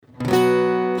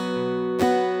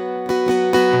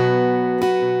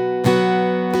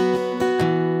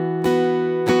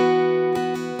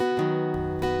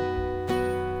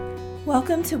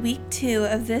to week 2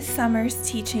 of this summer's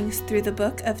teachings through the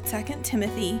book of 2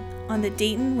 Timothy on the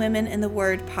Dayton Women in the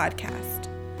Word podcast.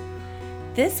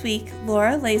 This week,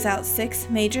 Laura lays out 6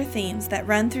 major themes that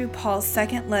run through Paul's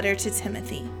second letter to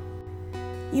Timothy.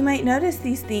 You might notice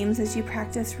these themes as you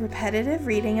practice repetitive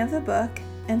reading of the book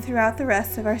and throughout the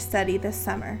rest of our study this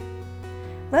summer.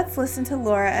 Let's listen to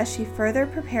Laura as she further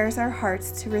prepares our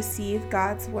hearts to receive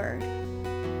God's Word.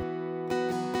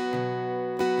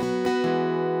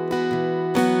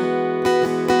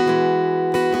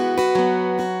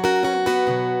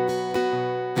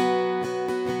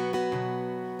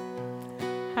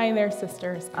 Hi there,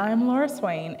 sisters. I'm Laura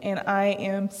Swain, and I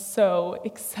am so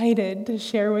excited to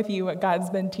share with you what God's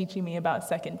been teaching me about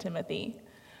 2 Timothy.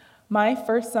 My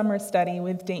first summer study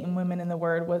with Dayton Women in the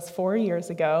Word was 4 years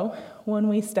ago when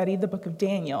we studied the book of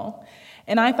Daniel,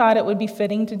 and I thought it would be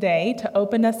fitting today to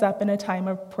open us up in a time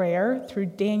of prayer through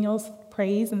Daniel's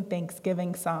praise and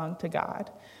thanksgiving song to God.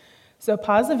 So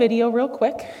pause the video real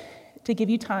quick to give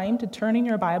you time to turn in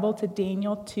your Bible to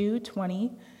Daniel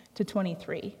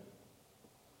 2:20-23.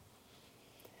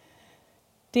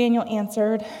 Daniel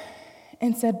answered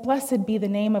and said, "Blessed be the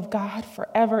name of God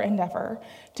forever and ever,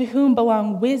 to whom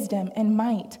belong wisdom and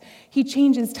might. He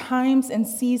changes times and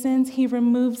seasons. He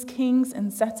removes kings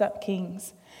and sets up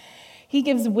kings. He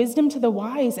gives wisdom to the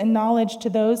wise and knowledge to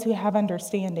those who have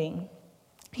understanding.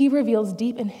 He reveals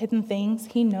deep and hidden things.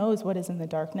 He knows what is in the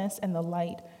darkness, and the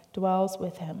light dwells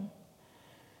with him.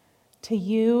 To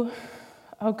you,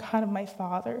 O God of my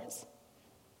fathers,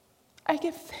 I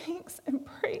give thanks and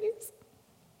praise.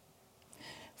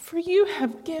 For you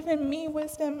have given me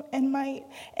wisdom and might,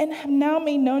 and have now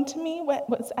made known to me what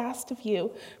was asked of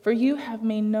you, for you have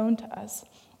made known to us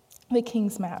the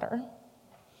king's matter.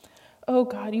 Oh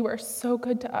God, you are so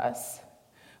good to us.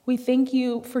 We thank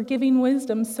you for giving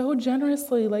wisdom so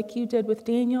generously, like you did with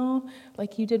Daniel,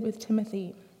 like you did with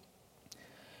Timothy.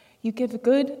 You give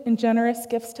good and generous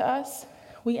gifts to us.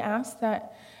 We ask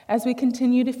that as we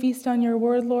continue to feast on your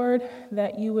word, Lord,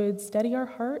 that you would steady our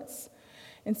hearts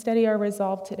and steady our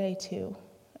resolve today, too,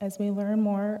 as we learn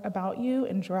more about you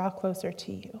and draw closer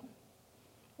to you.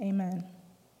 Amen.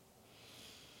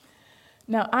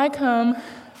 Now, I come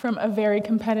from a very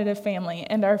competitive family,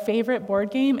 and our favorite board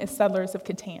game is Settlers of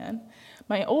Catan.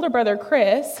 My older brother,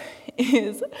 Chris,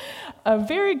 is a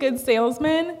very good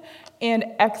salesman and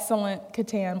excellent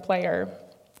Catan player.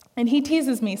 And he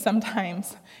teases me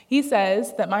sometimes. He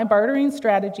says that my bartering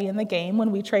strategy in the game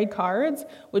when we trade cards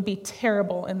would be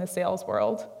terrible in the sales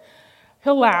world.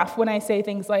 He'll laugh when I say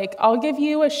things like, "I'll give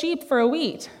you a sheep for a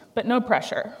wheat, but no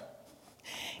pressure."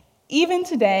 Even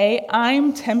today,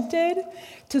 I'm tempted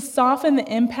to soften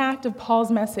the impact of Paul's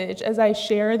message as I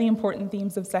share the important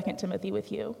themes of 2 Timothy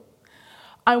with you.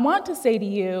 I want to say to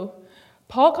you,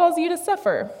 Paul calls you to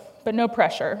suffer, but no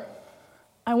pressure.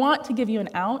 I want to give you an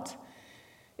out,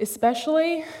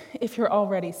 especially if you're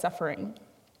already suffering.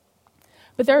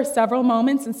 But there are several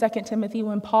moments in 2 Timothy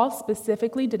when Paul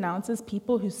specifically denounces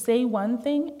people who say one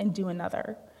thing and do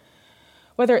another.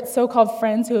 Whether it's so-called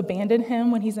friends who abandon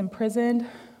him when he's imprisoned,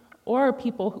 or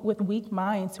people with weak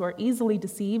minds who are easily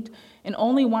deceived and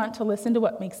only want to listen to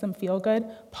what makes them feel good,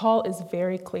 Paul is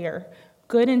very clear.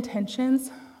 Good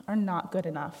intentions are not good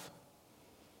enough.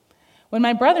 When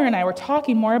my brother and I were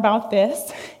talking more about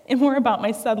this and more about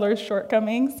my settler's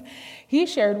shortcomings, he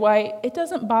shared why it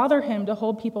doesn't bother him to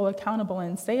hold people accountable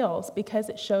in sales because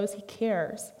it shows he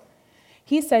cares.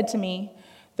 He said to me,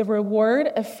 "The reward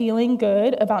of feeling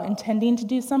good about intending to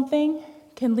do something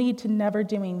can lead to never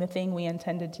doing the thing we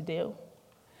intended to do."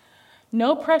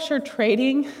 No pressure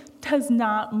trading does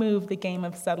not move the game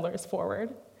of settlers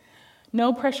forward.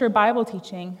 No pressure Bible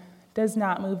teaching does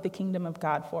not move the kingdom of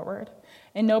God forward.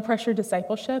 And no pressure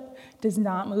discipleship does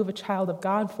not move a child of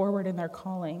God forward in their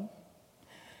calling.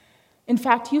 In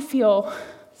fact, you feel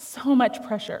so much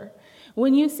pressure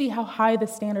when you see how high the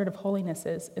standard of holiness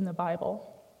is in the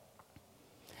Bible.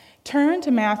 Turn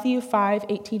to Matthew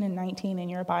 5:18 and 19 in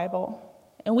your Bible,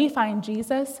 and we find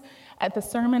Jesus at the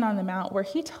Sermon on the Mount where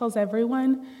he tells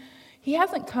everyone he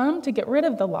hasn't come to get rid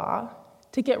of the law,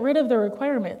 to get rid of the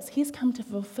requirements. He's come to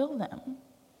fulfill them.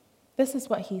 This is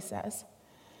what he says.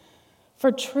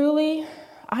 "For truly,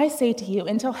 I say to you,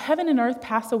 until heaven and earth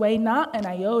pass away, not an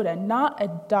iota, not a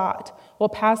dot will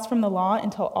pass from the law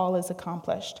until all is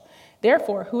accomplished.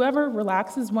 Therefore, whoever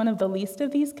relaxes one of the least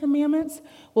of these commandments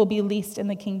will be least in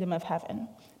the kingdom of heaven.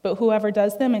 But whoever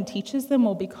does them and teaches them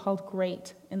will be called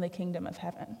great in the kingdom of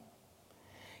heaven."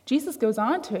 Jesus goes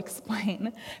on to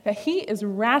explain that he is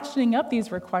ratcheting up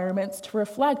these requirements to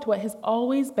reflect what has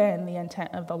always been the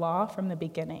intent of the law from the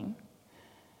beginning.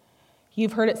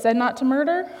 You've heard it said not to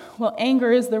murder? Well,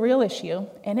 anger is the real issue,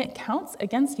 and it counts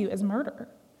against you as murder.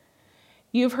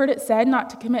 You've heard it said not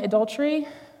to commit adultery?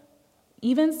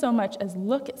 Even so much as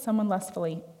look at someone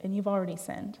lustfully, and you've already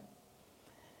sinned.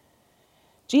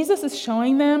 Jesus is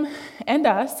showing them and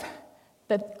us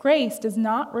that grace does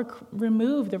not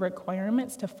remove the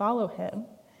requirements to follow him.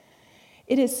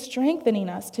 It is strengthening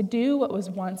us to do what was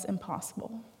once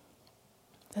impossible.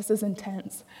 This is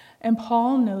intense, and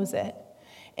Paul knows it.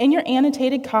 In your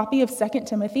annotated copy of 2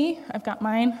 Timothy, I've got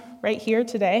mine right here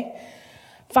today,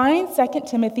 find 2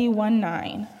 Timothy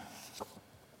 1:9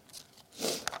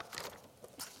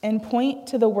 and point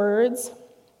to the words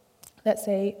that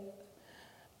say,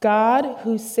 God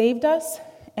who saved us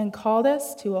and called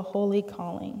us to a holy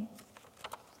calling.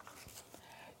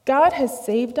 God has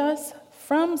saved us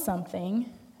from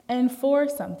something and for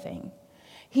something.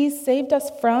 He's saved us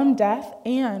from death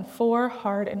and for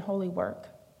hard and holy work.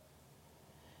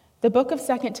 The book of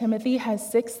 2 Timothy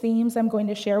has 6 themes I'm going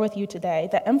to share with you today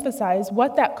that emphasize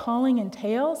what that calling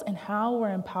entails and how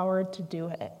we're empowered to do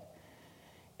it.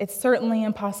 It's certainly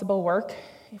impossible work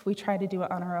if we try to do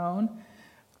it on our own,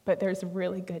 but there's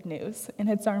really good news, and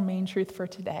it's our main truth for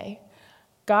today.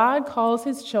 God calls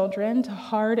his children to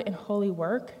hard and holy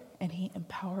work, and he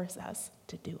empowers us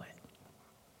to do it.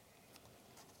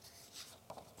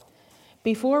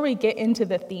 Before we get into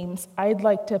the themes, I'd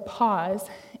like to pause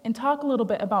and talk a little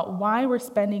bit about why we're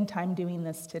spending time doing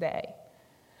this today.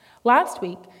 Last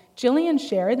week, Jillian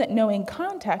shared that knowing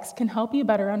context can help you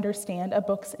better understand a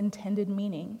book's intended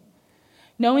meaning.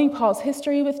 Knowing Paul's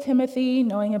history with Timothy,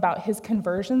 knowing about his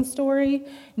conversion story,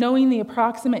 knowing the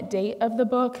approximate date of the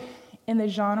book, and the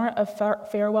genre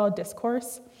of farewell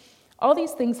discourse, all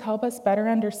these things help us better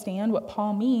understand what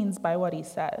Paul means by what he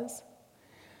says.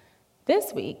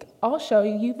 This week, I'll show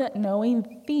you that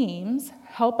knowing themes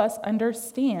help us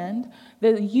understand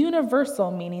the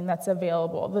universal meaning that's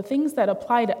available, the things that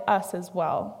apply to us as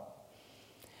well.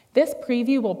 This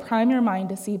preview will prime your mind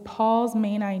to see Paul's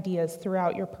main ideas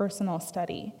throughout your personal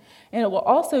study, and it will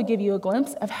also give you a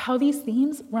glimpse of how these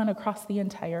themes run across the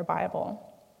entire Bible.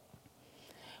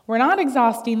 We're not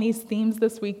exhausting these themes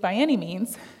this week by any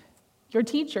means. Your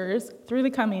teachers, through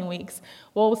the coming weeks,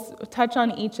 will touch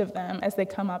on each of them as they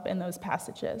come up in those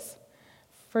passages.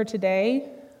 For today,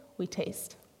 we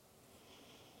taste.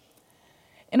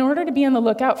 In order to be on the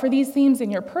lookout for these themes in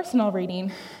your personal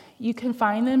reading, you can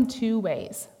find them 2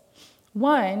 ways.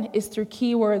 One is through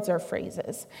keywords or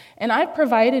phrases. And I've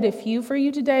provided a few for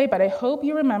you today, but I hope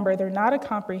you remember they're not a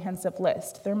comprehensive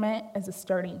list. They're meant as a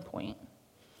starting point.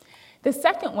 The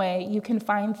second way you can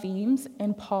find themes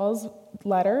in Paul's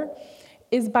letter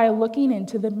is by looking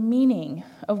into the meaning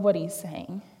of what he's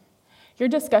saying. Your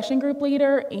discussion group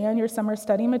leader and your summer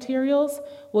study materials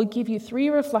will give you 3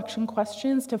 reflection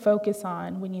questions to focus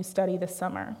on when you study this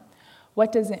summer.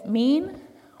 What does it mean?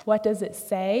 What does it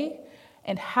say?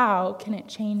 And how can it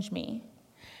change me?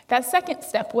 That second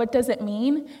step, what does it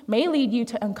mean, may lead you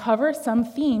to uncover some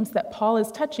themes that Paul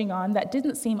is touching on that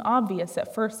didn't seem obvious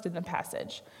at first in the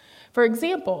passage. For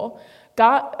example,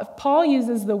 Paul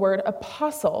uses the word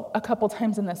apostle a couple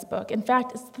times in this book. In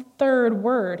fact, it's the 3rd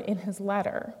word in his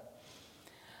letter.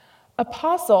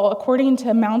 Apostle, according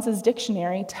to Mounce's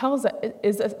dictionary, suffering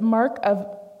is a mark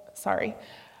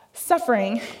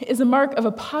of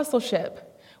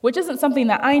apostleship, which isn't something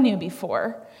that I knew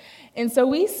before. And so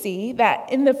we see that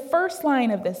in the first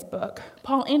line of this book,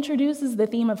 Paul introduces the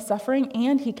theme of suffering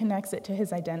and he connects it to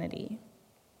his identity.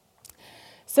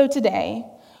 So today,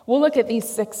 we'll look at these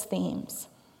 6 themes.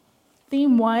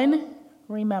 Theme 1,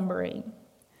 remembering.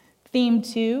 Theme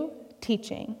 2,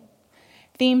 teaching.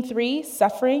 Theme 3,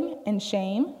 suffering and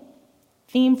shame.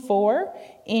 Theme 4,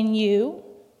 in you.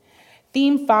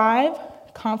 Theme 5,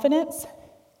 confidence.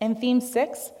 And theme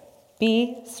 6,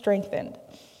 be strengthened.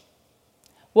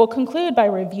 We'll conclude by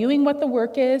reviewing what the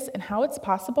work is and how it's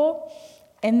possible,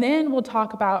 and then we'll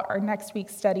talk about our next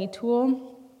week's study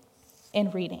tool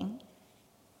in reading.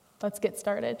 Let's get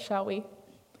started, shall we?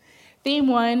 Theme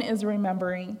 1 is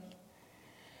remembering.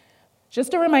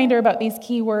 Just a reminder about these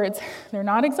key words. They're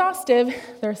not exhaustive,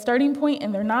 they're a starting point,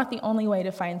 and they're not the only way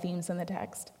to find themes in the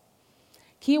text.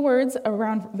 Key words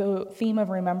around the theme of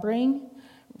remembering: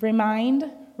 remind,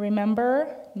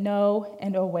 remember, know,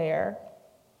 and aware.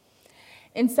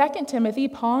 In 2 Timothy,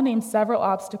 Paul names several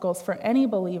obstacles for any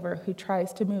believer who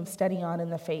tries to move steady on in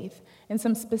the faith, and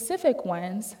some specific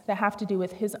ones that have to do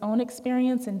with his own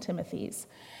experience and Timothy's.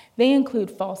 They include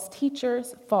false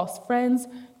teachers, false friends,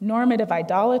 normative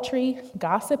idolatry,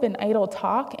 gossip and idle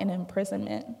talk, and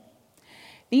imprisonment.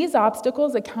 These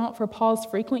obstacles account for Paul's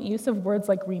frequent use of words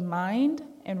like remind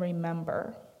and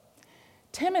remember.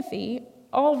 Timothy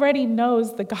already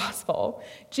knows the gospel.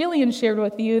 Jillian shared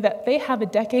with you that they have a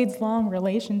decades-long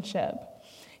relationship.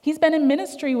 He's been in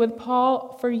ministry with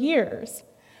Paul for years.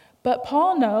 But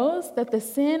Paul knows that the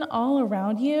sin all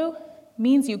around you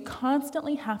means you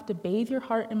constantly have to bathe your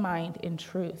heart and mind in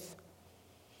truth.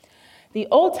 The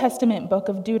Old Testament book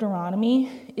of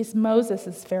Deuteronomy is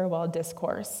Moses' farewell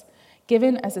discourse,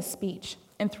 given as a speech.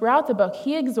 And throughout the book,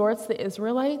 he exhorts the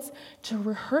Israelites to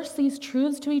rehearse these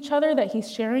truths to each other that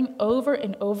he's sharing over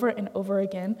and over and over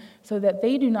again so that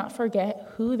they do not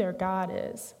forget who their God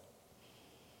is.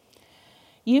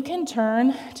 You can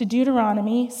turn to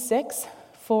Deuteronomy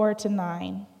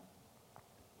 6:4-9.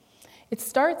 It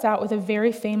starts out with a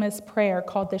very famous prayer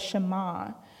called the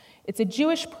Shema. It's a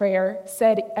Jewish prayer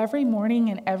said every morning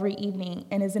and every evening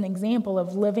and is an example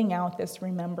of living out this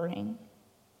remembering.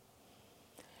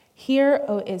 Hear,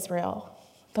 O Israel,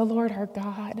 the Lord our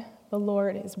God, the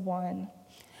Lord is one.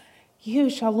 You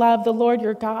shall love the Lord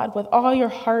your God with all your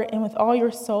heart and with all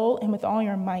your soul and with all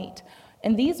your might.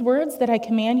 And these words that I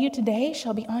command you today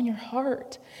shall be on your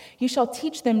heart. You shall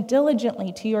teach them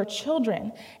diligently to your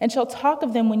children, and shall talk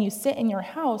of them when you sit in your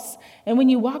house, and when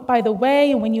you walk by the way,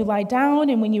 and when you lie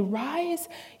down, and when you rise.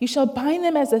 You shall bind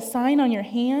them as a sign on your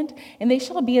hand, and they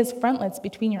shall be as frontlets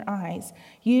between your eyes.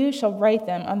 You shall write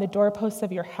them on the doorposts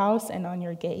of your house and on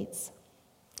your gates.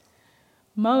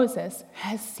 Moses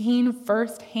has seen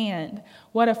firsthand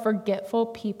what a forgetful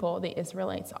people the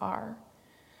Israelites are.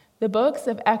 The books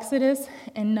of Exodus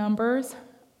and Numbers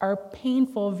are a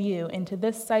painful view into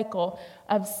this cycle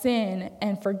of sin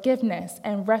and forgiveness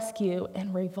and rescue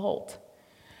and revolt.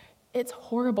 It's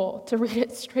horrible to read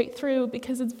it straight through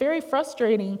because it's very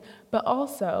frustrating, but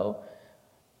also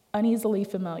uneasily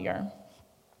familiar.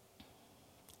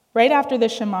 Right after the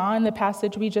Shema in the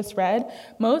passage we just read,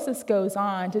 Moses goes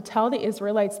on to tell the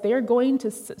Israelites they are going to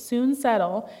soon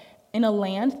settle in a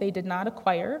land they did not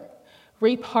acquire,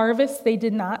 reap harvests they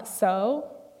did not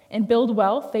sow, and build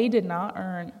wealth they did not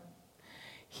earn.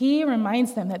 He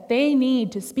reminds them that they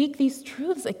need to speak these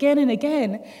truths again and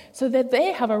again so that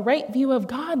they have a right view of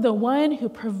God, the one who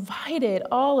provided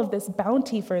all of this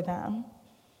bounty for them.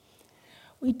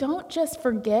 We don't just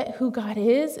forget who God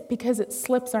is because it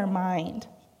slips our mind.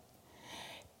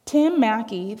 Tim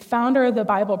Mackie, founder of the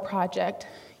Bible Project,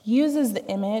 uses the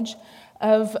image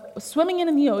of swimming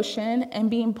in the ocean and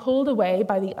being pulled away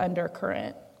by the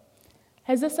undercurrent.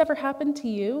 Has this ever happened to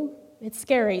you? It's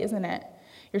scary, isn't it?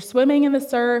 You're swimming in the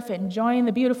surf, enjoying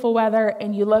the beautiful weather,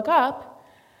 and you look up,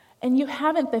 and you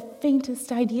haven't the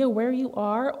faintest idea where you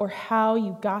are or how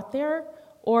you got there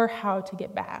or how to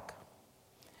get back.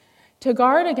 To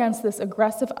guard against this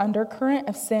aggressive undercurrent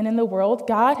of sin in the world,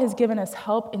 God has given us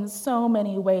help in so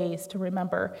many ways to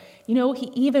remember. He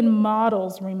even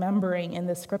models remembering in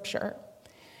the scripture.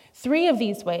 3 of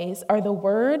these ways are the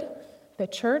Word, the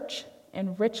church,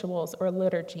 and rituals or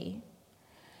liturgy.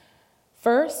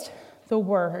 First, the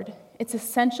Word. It's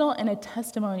essential and a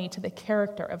testimony to the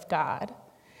character of God.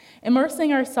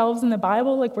 Immersing ourselves in the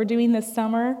Bible like we're doing this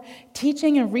summer,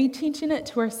 teaching and reteaching it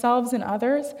to ourselves and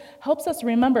others, helps us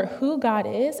remember who God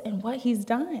is and what He's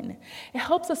done. It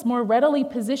helps us more readily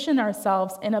position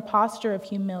ourselves in a posture of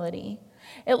humility.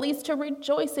 It leads to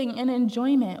rejoicing and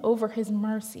enjoyment over His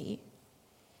mercy.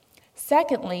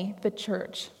 Secondly, the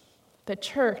church. The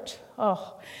church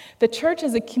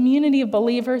as a community of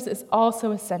believers is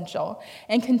also essential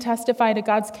and can testify to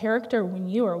God's character when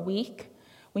you are weak,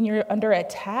 when you're under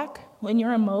attack, when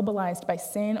you're immobilized by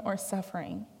sin or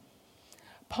suffering.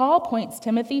 Paul points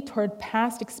Timothy toward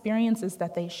past experiences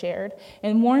that they shared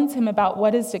and warns him about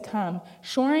what is to come,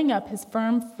 shoring up his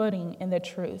firm footing in the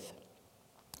truth.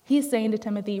 He's saying to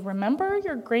Timothy, remember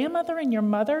your grandmother and your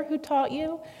mother who taught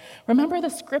you? Remember the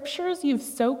scriptures you've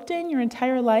soaked in your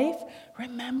entire life?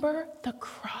 Remember the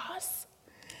cross?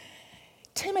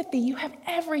 Timothy, you have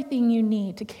everything you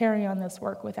need to carry on this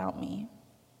work without me.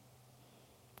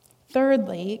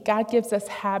 Thirdly, God gives us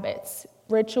habits,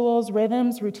 rituals,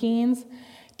 rhythms, routines.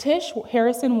 Tish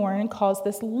Harrison Warren calls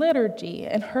this liturgy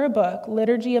in her book,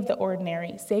 Liturgy of the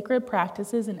Ordinary, Sacred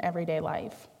Practices in Everyday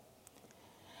Life.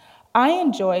 I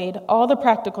enjoyed all the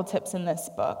practical tips in this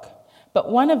book, but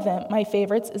one of them, my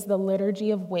favorites, is the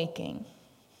liturgy of waking.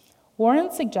 Warren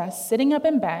suggests sitting up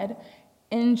in bed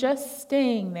and just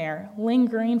staying there,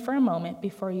 lingering for a moment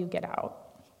before you get out.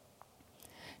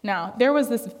 Now, there was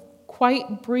this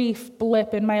quite brief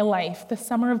blip in my life. The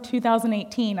summer of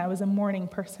 2018, I was a morning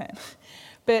person.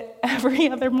 But every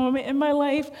other moment in my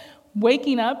life,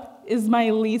 waking up is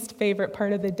my least favorite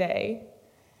part of the day.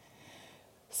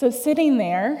 So sitting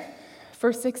there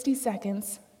for 60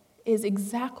 seconds is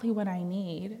exactly what I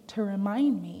need to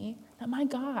remind me that my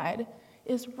God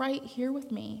is right here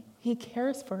with me. He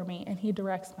cares for me, and he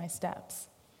directs my steps.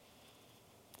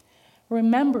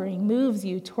 Remembering moves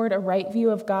you toward a right view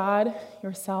of God,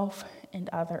 yourself, and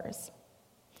others.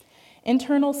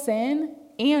 Internal sin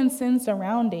and sin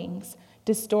surroundings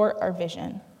distort our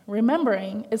vision.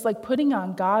 Remembering is like putting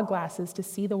on God glasses to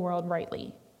see the world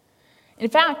rightly. In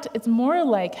fact, it's more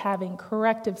like having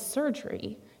corrective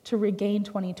surgery to regain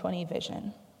 20/20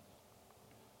 vision.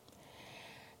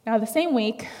 Now, the same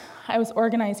week I was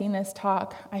organizing this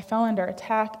talk, I fell under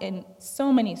attack in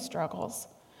so many struggles.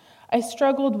 I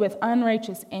struggled with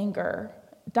unrighteous anger,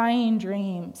 dying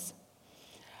dreams.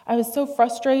 I was so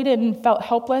frustrated and felt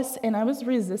helpless, and I was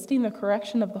resisting the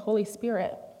correction of the Holy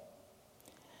Spirit.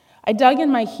 I dug in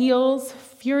my heels,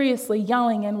 furiously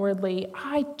yelling inwardly,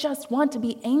 "I just want to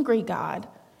be angry, God."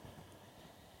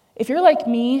 If you're like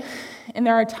me, and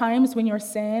there are times when your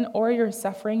sin or your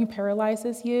suffering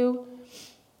paralyzes you,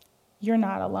 you're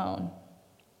not alone.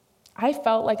 I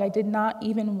felt like I did not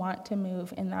even want to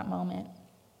move in that moment.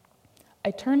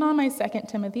 I turned on my 2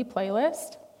 Timothy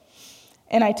playlist,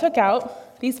 and I took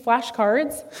out these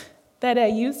flashcards that I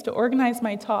used to organize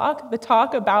my talk, the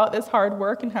talk about this hard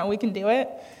work and how we can do it.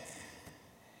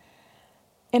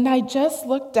 And I just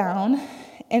looked down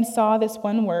and saw this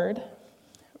one word,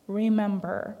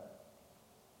 remember.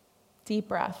 Deep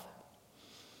breath.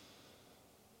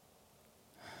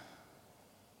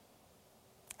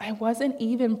 I wasn't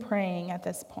even praying at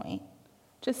this point,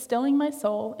 just stilling my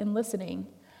soul and listening,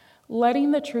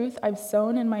 letting the truth I've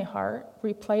sown in my heart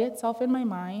replay itself in my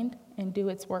mind and do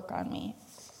its work on me.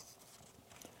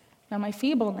 Now, my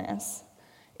feebleness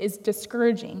is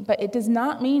discouraging, but it does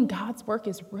not mean God's work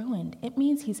is ruined. It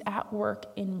means he's at work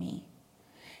in me.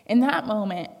 In that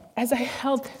moment, as I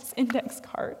held this index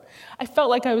card, I felt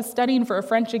like I was studying for a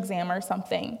French exam or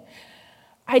something.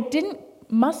 I didn't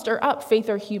muster up faith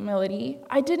or humility.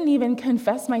 I didn't even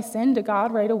confess my sin to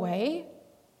God right away.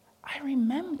 I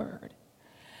remembered.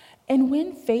 And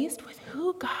when faced with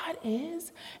who God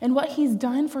is and what he's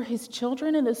done for his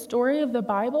children in the story of the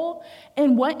Bible,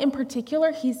 and what in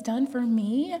particular he's done for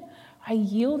me, I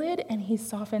yielded and he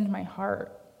softened my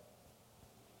heart.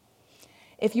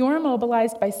 If you're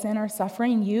immobilized by sin or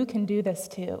suffering, you can do this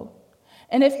too.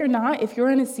 And if you're not, if you're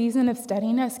in a season of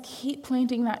steadiness, keep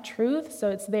planting that truth so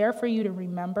it's there for you to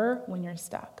remember when you're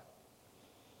stuck.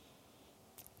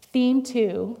 Theme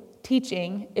 2,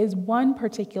 teaching, is one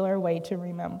particular way to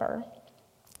remember.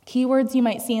 Keywords you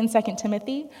might see in 2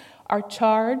 Timothy are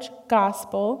charge,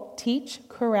 gospel, teach,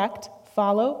 correct,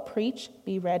 follow, preach,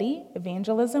 be ready,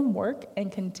 evangelism, work,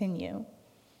 and continue.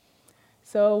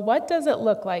 So what does it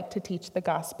look like to teach the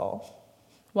gospel?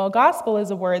 Well, gospel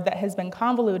is a word that has been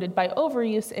convoluted by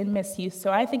overuse and misuse,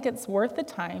 so I think it's worth the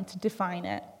time to define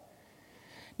it.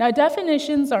 Now,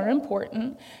 definitions are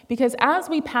important because as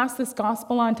we pass this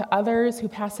gospel on to others, who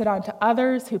pass it on to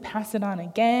others, who pass it on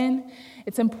again,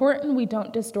 it's important we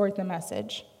don't distort the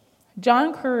message.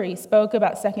 John Curry spoke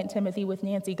about 2 Timothy with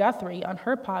Nancy Guthrie on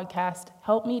her podcast,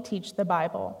 Help Me Teach the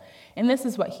Bible, and this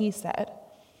is what he said.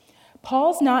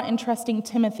 Paul's not entrusting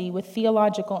Timothy with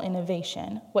theological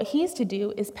innovation. What he's to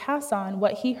do is pass on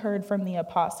what he heard from the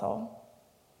apostle.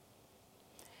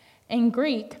 In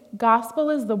Greek,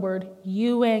 gospel is the word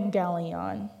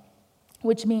euangelion,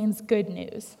 which means good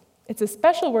news. It's a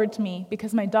special word to me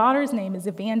because my daughter's name is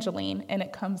Evangeline, and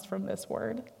it comes from this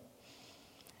word.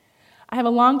 I have a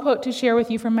long quote to share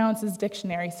with you from Mounce's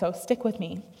dictionary, so stick with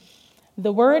me.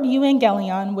 The word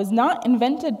euangelion was not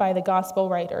invented by the gospel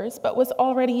writers, but was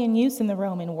already in use in the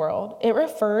Roman world. It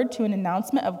referred to an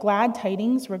announcement of glad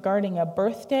tidings regarding a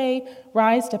birthday,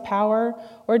 rise to power,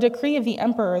 or decree of the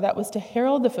emperor that was to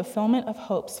herald the fulfillment of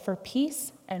hopes for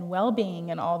peace and well-being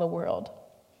in all the world.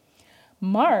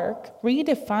 Mark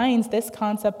redefines this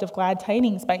concept of glad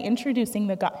tidings by introducing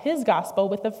his gospel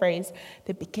with the phrase,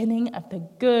 the beginning of the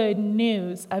good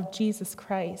news of Jesus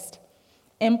Christ,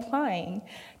 implying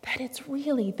that it's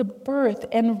really the birth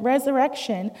and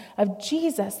resurrection of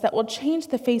Jesus that will change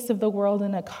the face of the world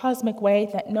in a cosmic way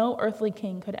that no earthly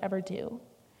king could ever do.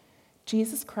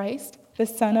 Jesus Christ, the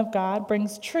Son of God,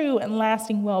 brings true and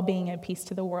lasting well-being and peace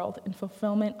to the world in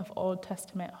fulfillment of Old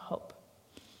Testament hope.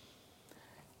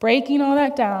 Breaking all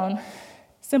that down,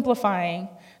 simplifying,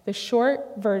 the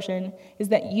short version is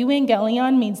that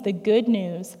euangelion means the good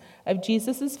news of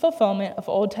Jesus' fulfillment of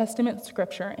Old Testament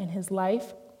scripture in his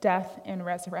life, death, and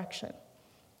resurrection.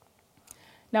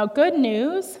 Now, good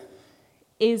news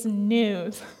is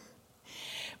news.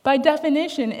 By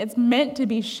definition, it's meant to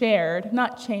be shared,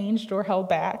 not changed or held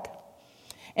back.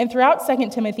 And throughout 2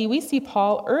 Timothy, we see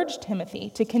Paul urge Timothy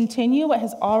to continue what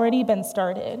has already been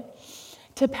started,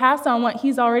 to pass on what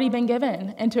he's already been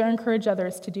given, and to encourage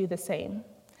others to do the same.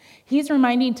 He's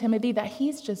reminding Timothy that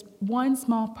he's just one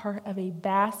small part of a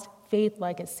vast faith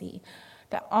legacy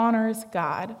that honors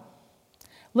God.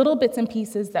 Little bits and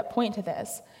pieces that point to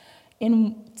this.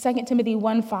 In 2 Timothy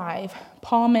 1:5,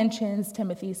 Paul mentions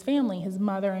Timothy's family, his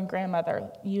mother and grandmother,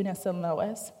 Eunice and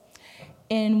Lois.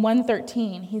 In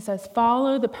 1:13, he says,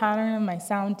 "Follow the pattern of my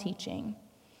sound teaching."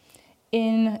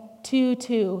 In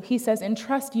 2:2, he says,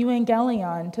 "Entrust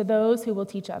euangelion to those who will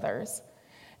teach others."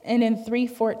 And in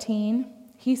 3:14,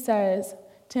 he says,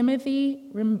 "Timothy,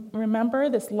 remember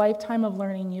this lifetime of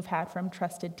learning you've had from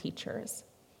trusted teachers."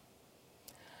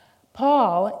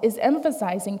 Paul is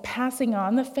emphasizing passing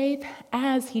on the faith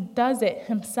as he does it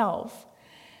himself.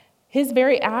 His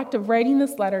very act of writing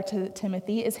this letter to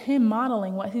Timothy is him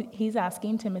modeling what he's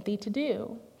asking Timothy to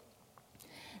do.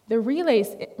 The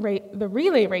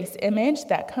relay race image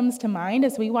that comes to mind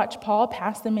as we watch Paul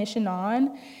pass the mission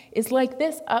on is like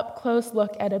this up-close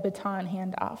look at a baton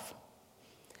handoff.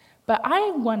 But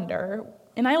I wonder,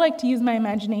 and I like to use my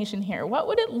imagination here, what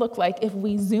would it look like if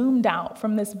we zoomed out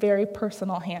from this very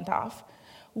personal handoff?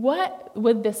 What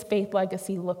would this faith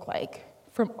legacy look like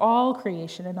from all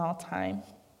creation and all time?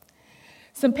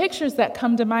 Some pictures that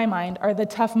come to my mind are the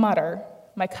Tough Mudder.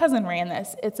 My cousin ran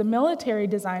this. It's a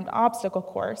military-designed obstacle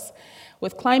course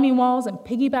with climbing walls and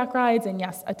piggyback rides and,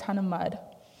 yes, a ton of mud.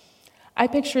 I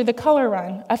picture the Color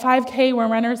Run, a 5K where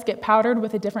runners get powdered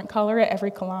with a different color at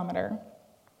every kilometer.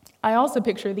 I also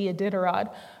picture the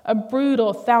Iditarod, a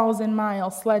brutal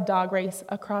 1,000-mile sled dog race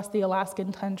across the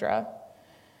Alaskan tundra.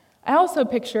 I also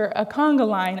picture a conga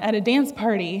line at a dance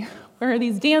party where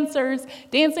these dancers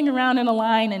dancing around in a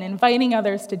line and inviting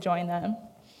others to join them.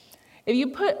 If you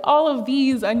put all of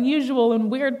these unusual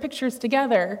and weird pictures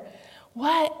together,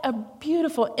 what a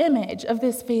beautiful image of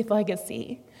this faith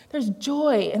legacy. There's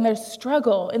joy and there's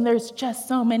struggle and there's just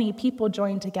so many people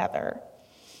joined together.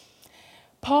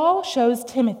 Paul shows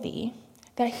Timothy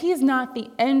that he's not the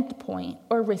end point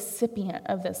or recipient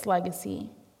of this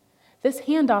legacy. This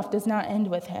handoff does not end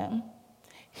with him.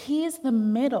 He's the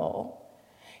middle.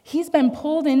 He's been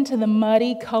pulled into the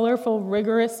muddy, colorful,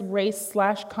 rigorous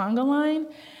race/conga line,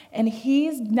 and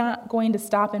he's not going to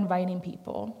stop inviting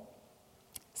people.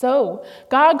 So,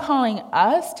 God calling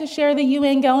us to share the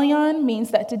euangelion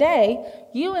means that today,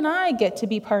 you and I get to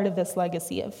be part of this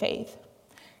legacy of faith.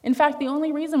 In fact, the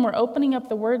only reason we're opening up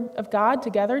the Word of God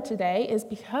together today is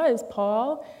because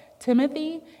Paul,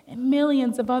 Timothy, and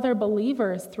millions of other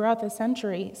believers throughout the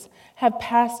centuries have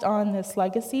passed on this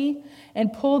legacy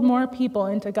and pulled more people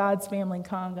into God's family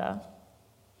conga.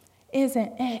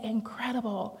 Isn't it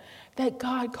incredible that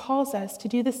God calls us to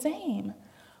do the same?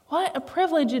 What a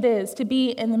privilege it is to be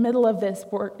in the middle of this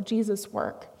work, Jesus'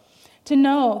 work. To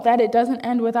know that it doesn't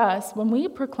end with us when we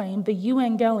proclaim the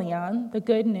euangelion, the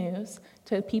good news,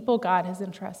 to people God has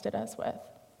entrusted us with.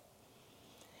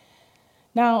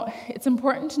 Now, it's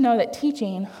important to know that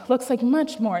teaching looks like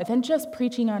much more than just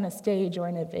preaching on a stage or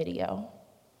in a video.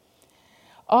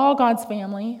 All God's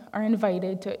family are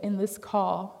invited in this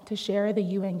call to share the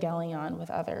euangelion with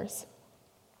others.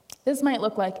 This might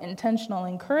look like intentional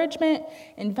encouragement,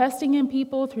 investing in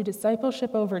people through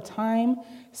discipleship over time,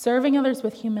 serving others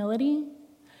with humility.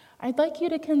 I'd like you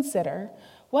to consider,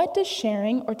 what does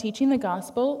sharing or teaching the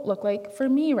gospel look like for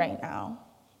me right now?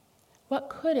 What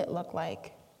could it look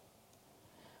like?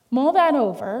 Mull that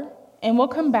over, and we'll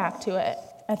come back to it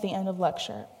at the end of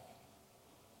lecture.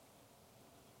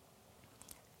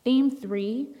 Theme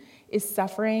 3 is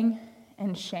suffering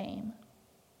and shame.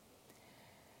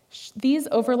 These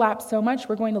overlap so much,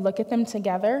 we're going to look at them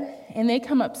together, and they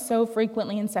come up so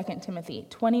frequently in 2 Timothy,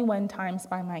 21 times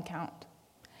by my count.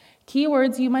 Key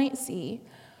words you might see: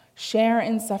 share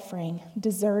in suffering,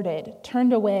 deserted,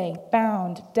 turned away,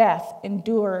 bound, death,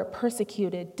 endure,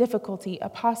 persecuted, difficulty,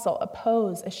 apostle,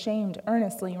 oppose, ashamed,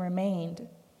 earnestly remained.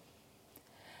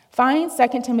 Find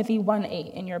 2 Timothy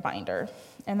 1:8 in your binder,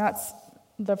 and that's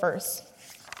the verse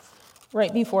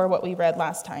right before what we read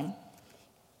last time.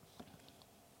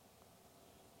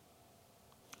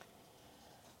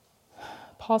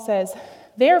 Paul says,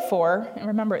 therefore, and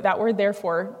remember that word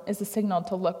therefore is a signal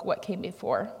to look what came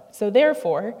before. So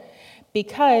therefore,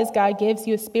 because God gives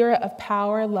you a spirit of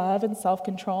power, love, and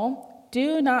self-control,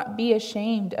 do not be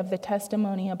ashamed of the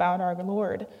testimony about our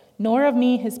Lord, nor of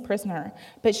me, his prisoner,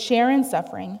 but share in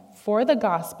suffering for the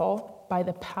gospel by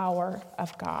the power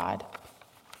of God.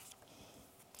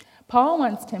 Paul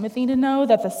wants Timothy to know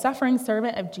that the suffering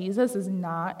servant of Jesus is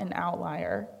not an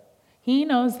outlier. He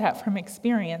knows that from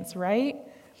experience, right?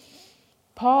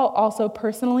 Paul also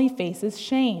personally faces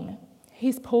shame.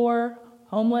 He's poor,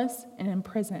 homeless, and in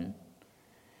prison.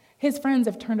 His friends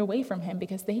have turned away from him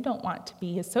because they don't want to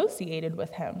be associated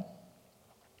with him.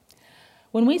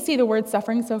 When we see the word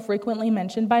suffering so frequently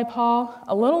mentioned by Paul,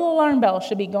 a little alarm bell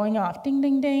should be going off, ding,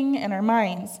 ding, ding, in our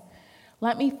minds.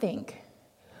 Let me think.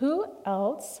 Who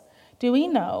else do we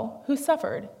know who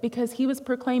suffered because he was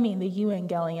proclaiming the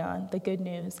euangelion, the good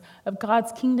news of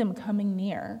God's kingdom coming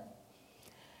near?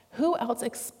 Who else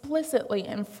explicitly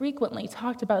and frequently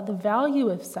talked about the value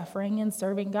of suffering and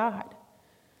serving God?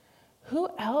 Who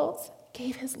else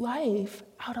gave his life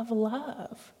out of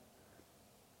love?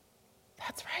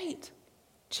 That's right.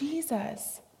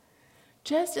 Jesus.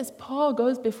 Just as Paul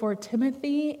goes before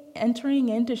Timothy, entering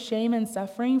into shame and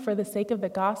suffering for the sake of the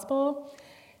gospel,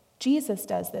 Jesus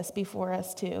does this before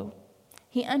us too.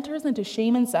 He enters into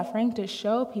shame and suffering to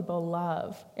show people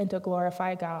love and to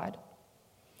glorify God.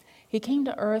 He came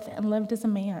to earth and lived as a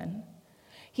man.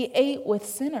 He ate with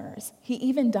sinners. He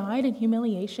even died in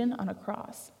humiliation on a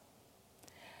cross.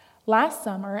 Last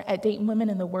summer at Dayton Women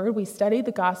in the Word, we studied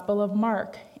the Gospel of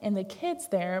Mark, and the kids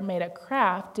there made a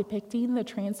craft depicting the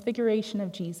transfiguration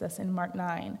of Jesus in Mark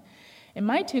 9. And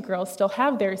my two girls still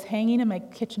have theirs hanging in my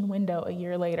kitchen window a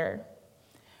year later.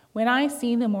 When I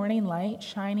see the morning light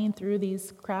shining through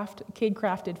these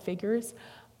kid-crafted figures,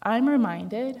 I'm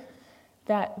reminded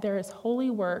that there is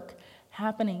holy work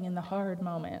happening in the hard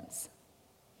moments.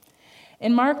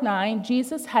 In Mark 9,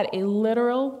 Jesus had a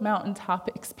literal mountaintop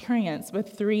experience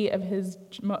with 3 of his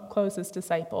closest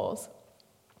disciples.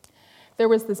 There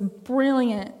was this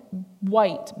brilliant,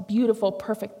 white, beautiful,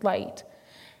 perfect light,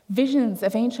 visions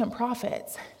of ancient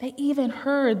prophets. They even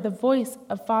heard the voice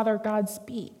of Father God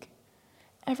speak.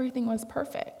 Everything was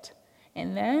perfect.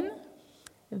 And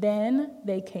then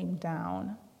they came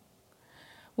down.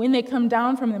 When they come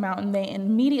down from the mountain, they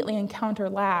immediately encounter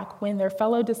lack when their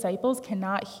fellow disciples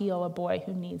cannot heal a boy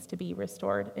who needs to be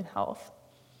restored in health.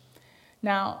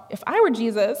 Now, if I were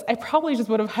Jesus, I probably just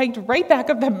would have hiked right back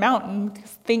up the mountain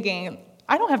thinking,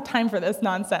 I don't have time for this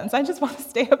nonsense. I just want to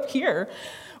stay up here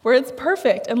where it's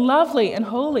perfect and lovely and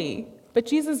holy. But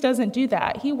Jesus doesn't do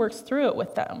that. He works through it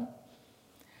with them.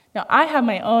 Now, I have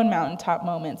my own mountaintop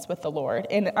moments with the Lord,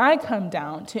 and I come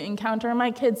down to encounter my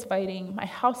kids fighting, my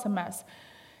house a mess,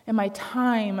 and my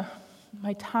time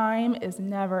is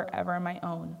never, ever my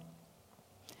own.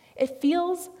 It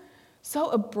feels so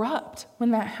abrupt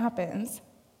when that happens.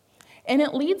 And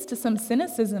it leads to some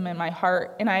cynicism in my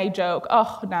heart, and I joke,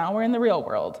 oh, now we're in the real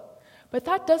world. But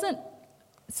that doesn't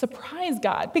surprise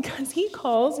God, because he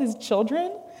calls his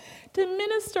children to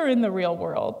minister in the real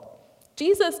world.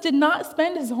 Jesus did not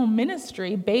spend his whole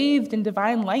ministry bathed in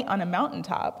divine light on a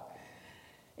mountaintop.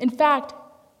 In fact,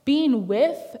 being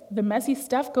with the messy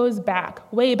stuff goes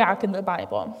back, way back in the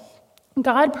Bible.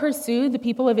 God pursued the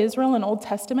people of Israel in Old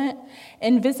Testament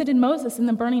and visited Moses in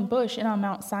the burning bush and on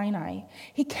Mount Sinai.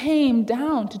 He came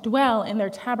down to dwell in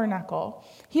their tabernacle.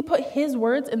 He put his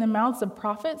words in the mouths of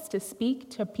prophets to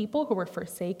speak to people who were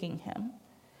forsaking him.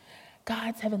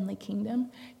 God's heavenly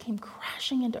kingdom came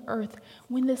crashing into earth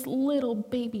when this little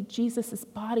baby Jesus'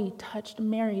 body touched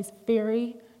Mary's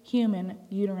very human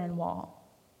uterine wall.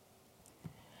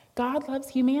 God loves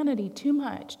humanity too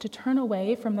much to turn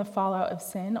away from the fallout of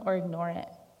sin or ignore it.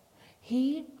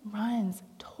 He runs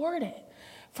toward it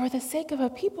for the sake of a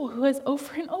people who has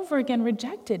over and over again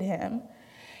rejected him.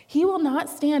 He will not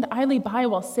stand idly by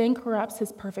while sin corrupts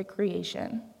his perfect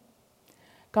creation.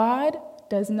 God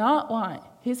does not want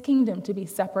his kingdom to be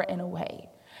separate and away.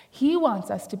 He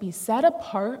wants us to be set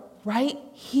apart right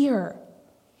here.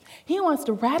 He wants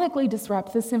to radically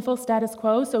disrupt the sinful status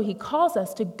quo, so he calls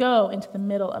us to go into the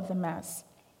middle of the mess.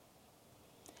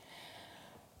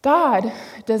 God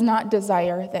does not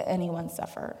desire that anyone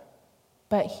suffer,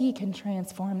 but he can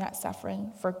transform that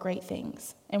suffering for great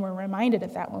things. And we're reminded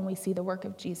of that when we see the work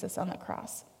of Jesus on the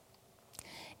cross.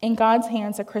 In God's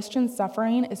hands, a Christian's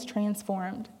suffering is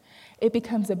transformed. It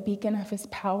becomes a beacon of his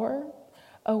power,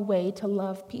 a way to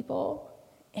love people,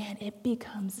 and it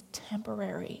becomes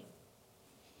temporary.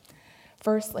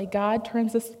 Firstly, God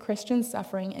turns this Christian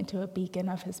suffering into a beacon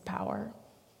of his power.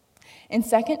 In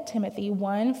 2 Timothy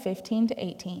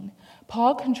 1:15-18,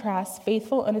 Paul contrasts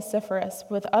faithful Onesiphorus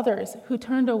with others who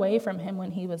turned away from him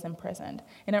when he was imprisoned.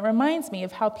 And it reminds me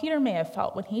of how Peter may have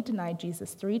felt when he denied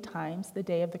Jesus 3 times the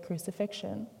day of the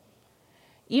crucifixion.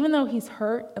 Even though he's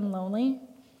hurt and lonely,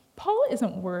 Paul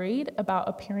isn't worried about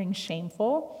appearing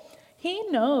shameful. He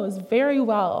knows very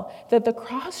well that the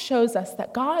cross shows us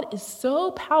that God is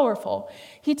so powerful.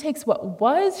 He takes what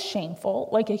was shameful,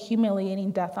 like a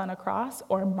humiliating death on a cross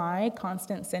or my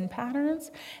constant sin patterns,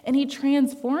 and he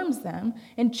transforms them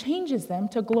and changes them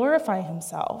to glorify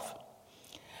himself.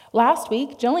 Last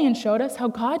week, Jillian showed us how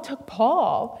God took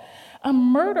Paul, a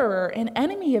murderer, an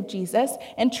enemy of Jesus,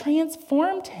 and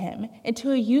transformed him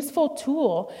into a useful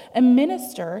tool, a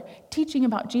minister teaching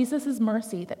about Jesus'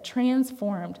 mercy that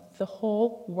transformed the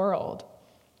whole world.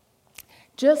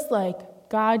 Just like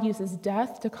God uses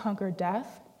death to conquer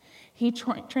death, he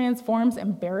transforms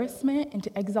embarrassment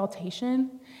into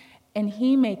exaltation, and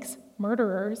he makes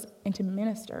murderers into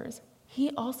ministers. He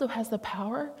also has the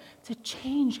power to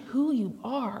change who you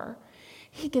are.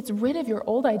 He gets rid of your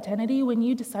old identity when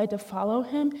you decide to follow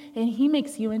him, and he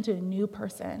makes you into a new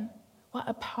person. What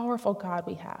a powerful God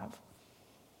we have.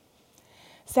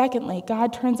 Secondly,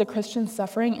 God turns a Christian's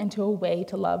suffering into a way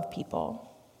to love people.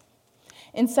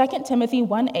 In 2 Timothy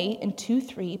 1:8 and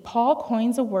 2:3, Paul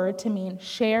coins a word to mean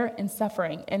share in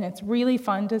suffering, and it's really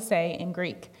fun to say in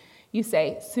Greek. You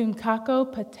say,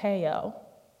 sunkako pateo.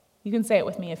 You can say it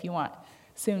with me if you want.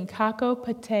 Sunkako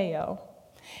pateo.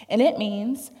 And it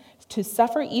means to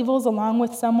suffer evils along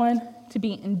with someone, to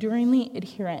be enduringly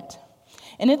adherent.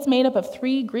 And it's made up of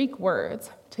 3 Greek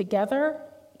words: together,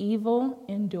 evil,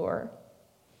 endure.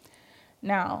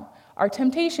 Now, our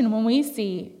temptation when we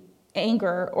see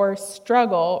anger or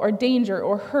struggle or danger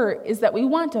or hurt is that we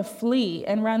want to flee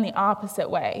and run the opposite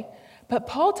way. But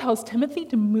Paul tells Timothy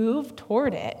to move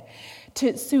toward it,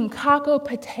 to sunkako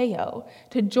pateo,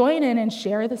 to join in and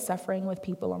share the suffering with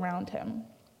people around him.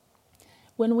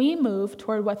 When we move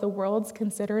toward what the world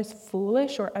considers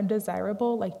foolish or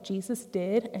undesirable, like Jesus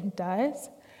did and does,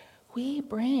 we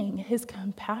bring his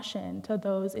compassion to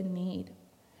those in need.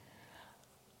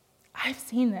 I've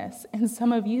seen this in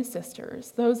some of you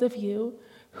sisters, those of you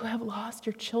who have lost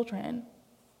your children.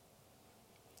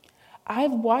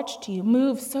 I've watched you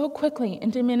move so quickly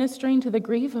into ministering to the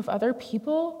grief of other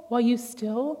people while you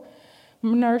still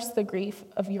nurse the grief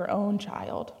of your own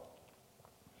child.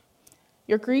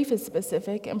 Your grief is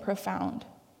specific and profound,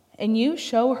 and you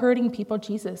show hurting people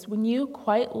Jesus when you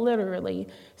quite literally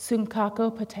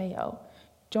sunkako pateo,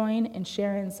 join and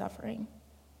share in suffering.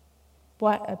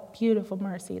 What a beautiful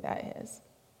mercy that is.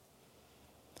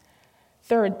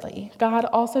 Thirdly, God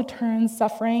also turns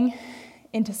suffering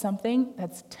into something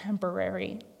that's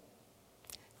temporary.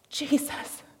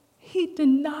 Jesus, he did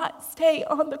not stay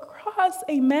on the cross,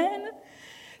 amen?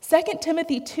 2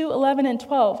 Timothy 2:11 and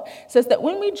 12 says that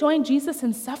when we join Jesus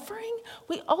in suffering,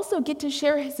 we also get to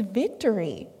share his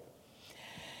victory.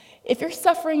 If you're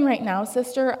suffering right now,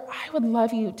 sister, I would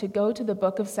love you to go to the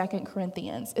book of 2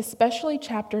 Corinthians, especially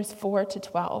chapters 4 to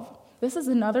 12. This is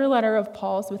another letter of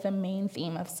Paul's with a main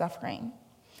theme of suffering.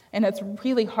 And it's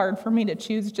really hard for me to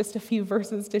choose just a few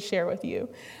verses to share with you.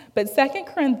 But 2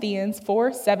 Corinthians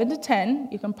 4, 7 to 10,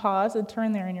 you can pause and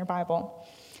turn there in your Bible.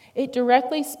 It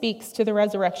directly speaks to the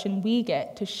resurrection we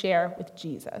get to share with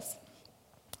Jesus.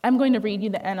 I'm going to read you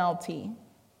the NLT.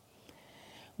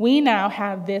 We now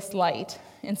have this light.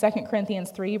 In 2 Corinthians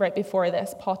 3, right before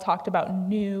this, Paul talked about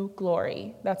new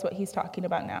glory. That's what he's talking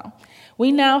about now.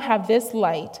 We now have this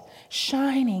light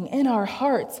shining in our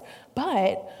hearts,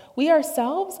 but we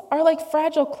ourselves are like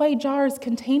fragile clay jars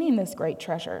containing this great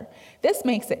treasure. This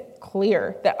makes it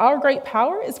clear that our great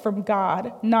power is from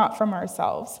God, not from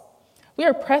ourselves. We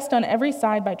are pressed on every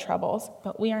side by troubles,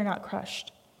 but we are not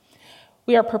crushed.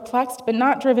 We are perplexed, but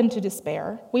not driven to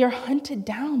despair. We are hunted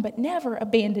down, but never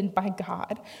abandoned by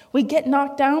God. We get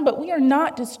knocked down, but we are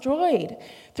not destroyed.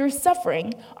 Through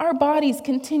suffering, our bodies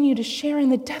continue to share in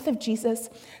the death of Jesus,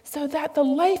 so that the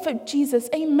life of Jesus,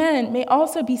 amen, may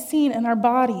also be seen in our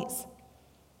bodies.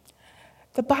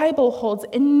 The Bible holds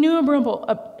innumerable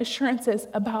assurances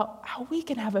about how we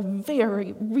can have a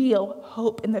very real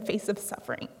hope in the face of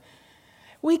suffering.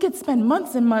 We could spend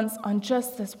months and months on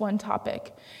just this one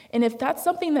topic. And if that's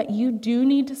something that you do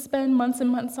need to spend months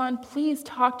and months on, please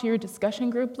talk to your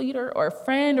discussion group leader or a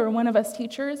friend or one of us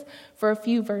teachers for a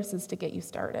few verses to get you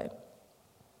started.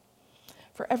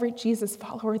 For every Jesus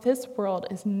follower, this world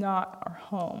is not our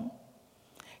home.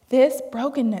 This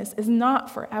brokenness is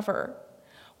not forever.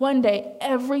 One day,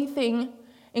 everything,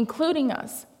 including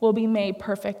us, will be made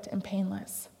perfect and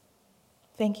painless.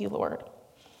 Thank you, Lord.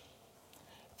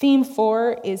 Theme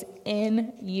 4 is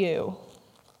in you.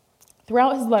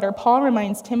 Throughout his letter, Paul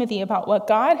reminds Timothy about what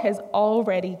God has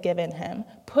already given him,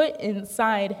 put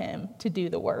inside him to do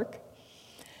the work.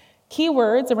 Key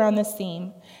words around this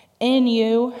theme: in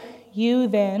you, you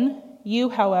then, you,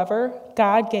 however,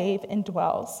 God gave and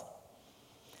dwells.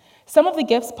 Some of the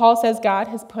gifts Paul says God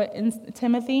has put in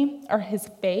Timothy are his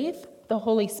faith, the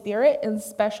Holy Spirit, and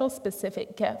special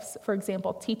specific gifts. For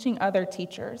example, teaching other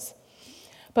teachers.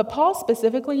 But Paul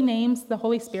specifically names the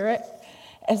Holy Spirit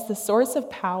as the source of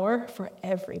power for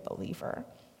every believer.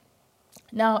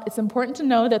 Now, it's important to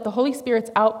know that the Holy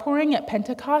Spirit's outpouring at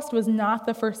Pentecost was not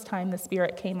the first time the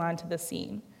Spirit came onto the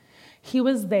scene. He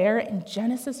was there in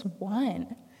Genesis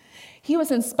 1. He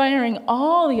was inspiring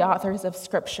all the authors of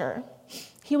Scripture.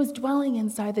 He was dwelling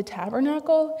inside the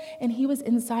tabernacle, and he was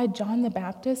inside John the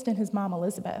Baptist and his mom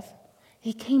Elizabeth.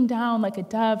 He came down like a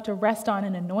dove to rest on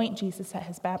and anoint Jesus at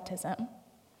his baptism.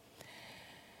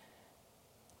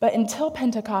 But until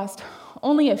Pentecost,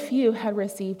 only a few had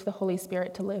received the Holy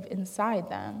Spirit to live inside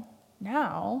them.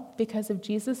 Now, because of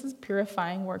Jesus'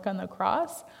 purifying work on the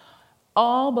cross,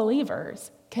 all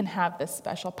believers can have this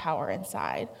special power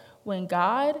inside when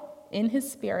God, in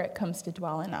his Spirit, comes to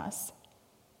dwell in us.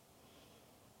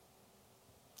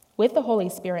 With the Holy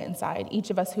Spirit inside,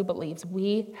 each of us who believes,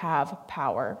 we have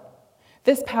power.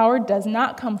 This power does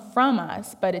not come from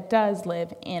us, but it does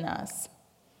live in us.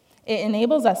 It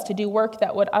enables us to do work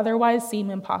that would otherwise seem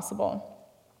impossible.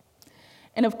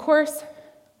 And of course,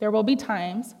 there will be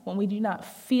times when we do not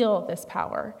feel this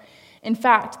power. In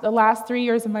fact, the last 3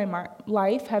 years of my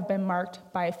life have been marked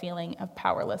by a feeling of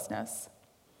powerlessness.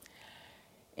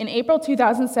 In April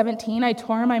 2017, I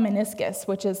tore my meniscus,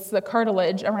 which is the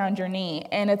cartilage around your knee,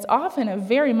 and it's often a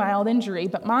very mild injury,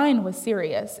 but mine was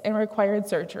serious and required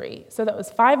surgery. So that was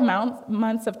 5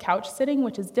 months of couch sitting,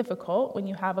 which is difficult when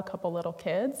you have a couple little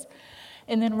kids.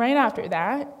 And then right after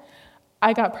that,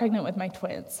 I got pregnant with my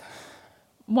twins.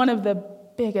 One of the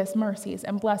biggest mercies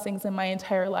and blessings in my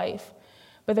entire life.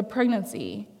 But the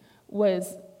pregnancy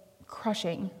was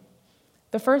crushing.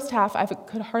 The first half, I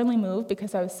could hardly move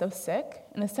because I was so sick.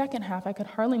 And the second half, I could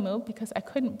hardly move because I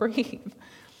couldn't breathe.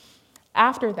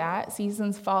 After that,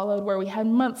 seasons followed where we had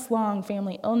months-long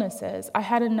family illnesses. I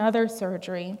had another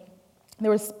surgery. There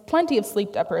was plenty of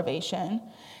sleep deprivation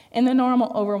and the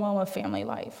normal overwhelm of family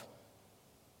life.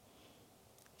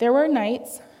 There were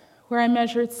nights where I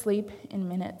measured sleep in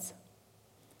minutes.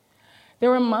 There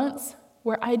were months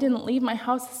where I didn't leave my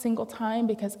house a single time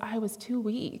because I was too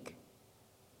weak.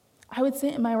 I would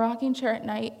sit in my rocking chair at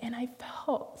night, and I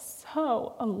felt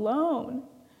so alone,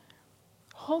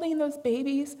 holding those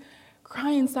babies,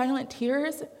 crying silent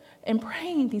tears, and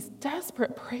praying these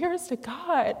desperate prayers to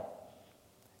God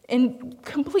in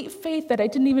complete faith that I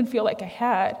didn't even feel like I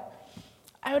had.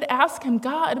 I would ask him,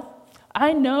 God,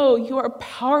 I know you are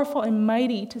powerful and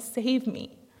mighty to save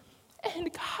me.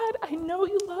 And God, I know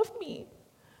you love me.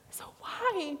 So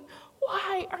why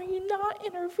are you not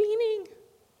intervening?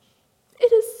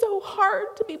 It is so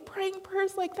hard to be praying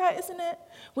prayers like that, isn't it?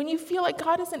 When you feel like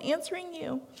God isn't answering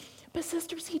you. But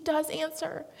sisters, he does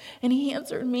answer. And he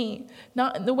answered me,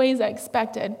 not in the ways I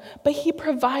expected, but he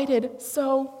provided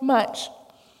so much.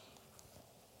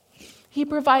 He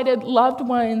provided loved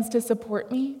ones to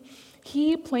support me.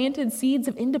 He planted seeds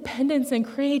of independence and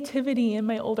creativity in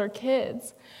my older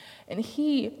kids. And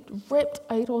he ripped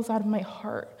idols out of my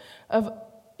heart of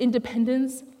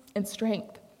independence and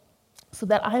strength, so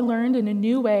that I learned in a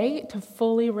new way to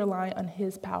fully rely on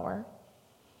his power.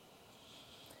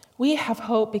 We have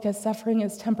hope because suffering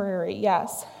is temporary,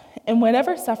 yes. And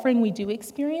whatever suffering we do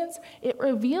experience, it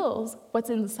reveals what's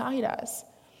inside us.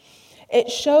 It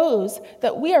shows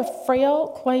that we are frail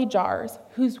clay jars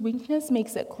whose weakness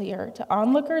makes it clear to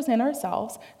onlookers and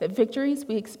ourselves that victories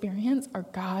we experience are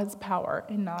God's power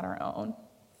and not our own.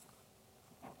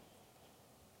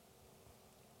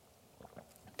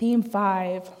 Theme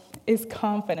 5 is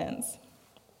confidence.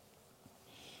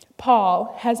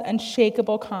 Paul has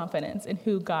unshakable confidence in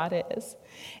who God is.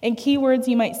 And key words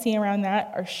you might see around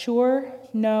that are sure,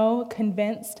 know,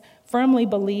 convinced, firmly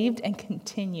believed, and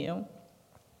continue.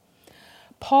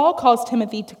 Paul calls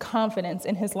Timothy to confidence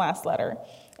in his last letter.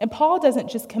 And Paul doesn't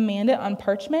just command it on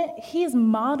parchment, he's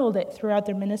modeled it throughout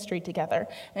their ministry together.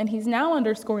 And he's now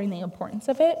underscoring the importance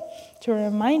of it to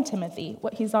remind Timothy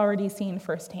what he's already seen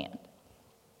firsthand.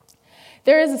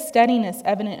 There is a steadiness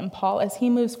evident in Paul as he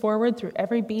moves forward through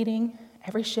every beating,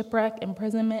 every shipwreck,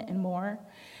 imprisonment, and more.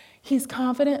 He's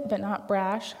confident but not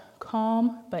brash,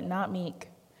 calm but not meek.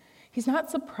 He's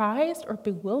not surprised or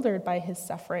bewildered by his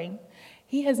suffering.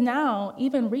 He has now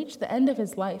even reached the end of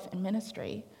his life and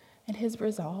ministry, and his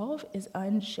resolve is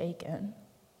unshaken.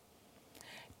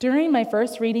 During my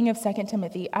first reading of 2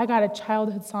 Timothy, I got a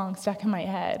childhood song stuck in my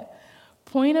head.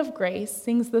 Point of Grace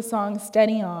sings the song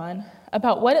Steady On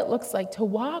about what it looks like to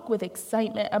walk with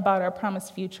excitement about our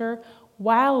promised future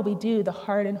while we do the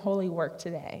hard and holy work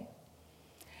today.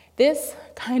 This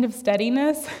kind of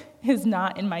steadiness is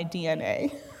not in my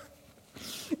DNA.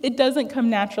 It doesn't come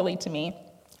naturally to me.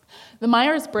 The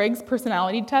Myers-Briggs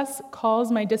personality test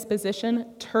calls my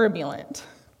disposition turbulent,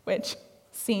 which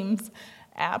seems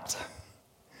apt.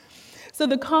 So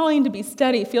the calling to be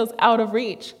steady feels out of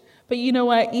reach. But you know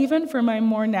what? Even for my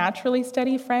more naturally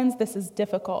steady friends, this is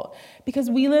difficult because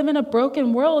we live in a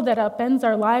broken world that upends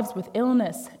our lives with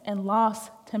illness and loss,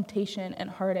 temptation, and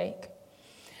heartache.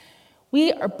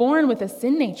 We are born with a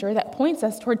sin nature that points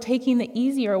us toward taking the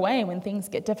easier way when things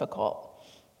get difficult.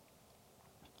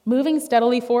 Moving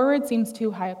steadily forward seems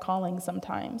too high a calling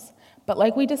sometimes. But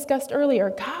like we discussed earlier,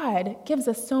 God gives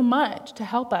us so much to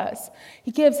help us.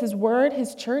 He gives His Word,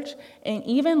 His church, and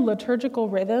even liturgical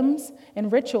rhythms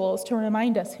and rituals to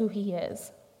remind us who He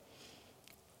is.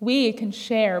 We can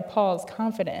share Paul's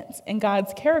confidence in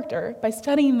God's character by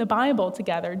studying the Bible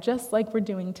together, just like we're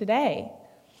doing today.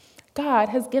 God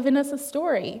has given us a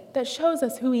story that shows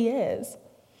us who He is.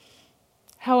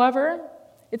 However,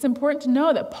 it's important to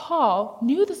know that Paul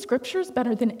knew the Scriptures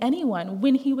better than anyone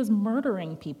when he was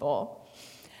murdering people.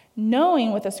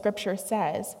 Knowing what the Scripture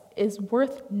says is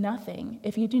worth nothing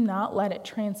if you do not let it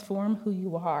transform who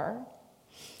you are.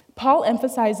 Paul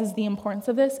emphasizes the importance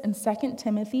of this in 2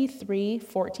 Timothy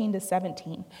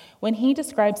 3:14-17, when he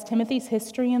describes Timothy's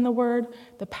history in the Word,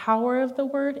 the power of the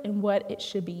Word, and what it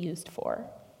should be used for.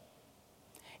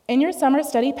 In your summer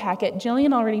study packet,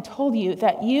 Jillian already told you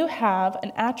that you have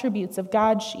an attributes of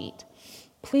God sheet.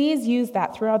 Please use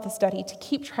that throughout the study to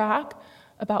keep track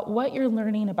about what you're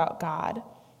learning about God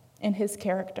and His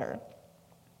character.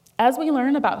 As we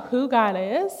learn about who God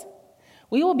is,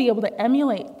 we will be able to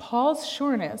emulate Paul's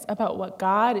sureness about what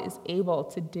God is able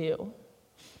to do.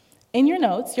 In your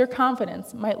notes, your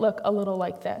confidence might look a little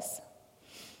like this.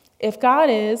 If God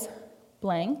is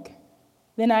blank,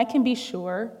 then I can be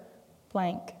sure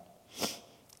blank.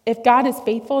 If God is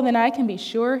faithful, then I can be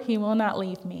sure He will not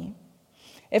leave me.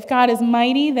 If God is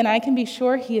mighty, then I can be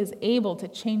sure He is able to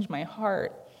change my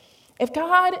heart. If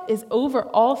God is over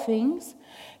all things,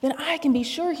 then I can be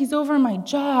sure He's over my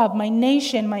job, my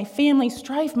nation, my family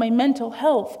strife, my mental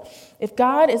health. If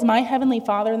God is my Heavenly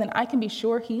Father, then I can be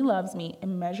sure He loves me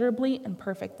immeasurably and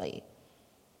perfectly.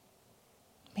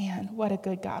 Man, what a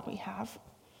good God we have.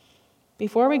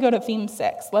 Before we go to theme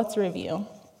 6, let's review.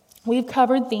 We've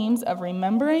covered themes of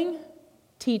remembering,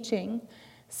 teaching,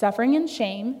 suffering and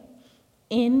shame,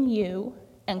 in you,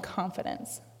 and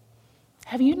confidence.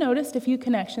 Have you noticed a few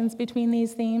connections between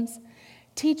these themes?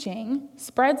 Teaching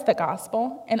spreads the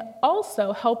gospel and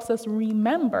also helps us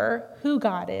remember who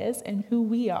God is and who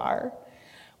we are.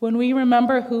 When we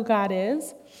remember who God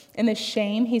is and the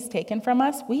shame He's taken from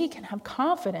us, we can have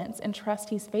confidence and trust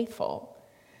He's faithful,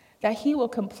 that He will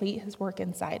complete His work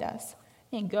inside us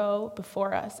and go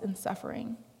before us in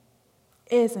suffering.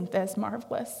 Isn't this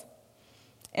marvelous?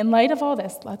 In light of all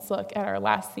this, let's look at our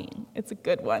last theme. It's a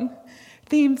good one.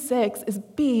 Theme 6 is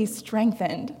be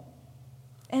strengthened.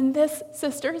 And this,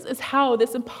 sisters, is how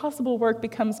this impossible work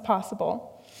becomes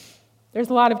possible. There's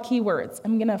a lot of key words.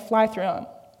 I'm going to fly through them.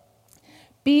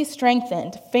 Be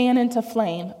strengthened, fan into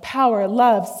flame, power,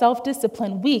 love,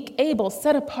 self-discipline, weak, able,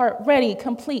 set apart, ready,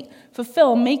 complete,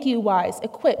 fulfill, make you wise,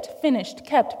 equipped, finished,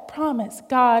 kept, promise,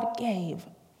 God gave.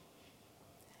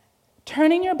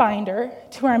 Turning your binder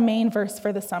to our main verse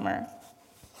for the summer.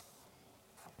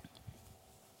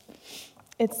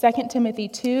 It's 2 Timothy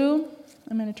 2.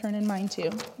 I'm going to turn in mine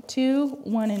too. 2,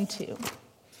 1, and 2.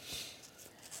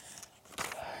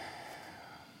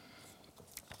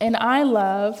 And I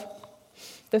love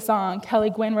the song Kelly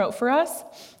Gwynn wrote for us,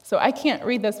 so I can't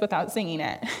read this without singing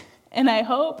it. And I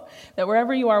hope that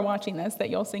wherever you are watching this, that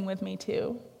you'll sing with me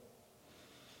too.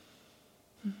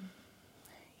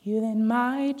 You then,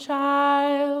 my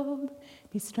child,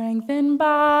 be strengthened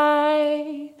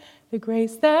by the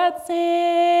grace that's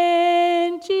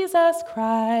in Jesus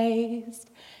Christ,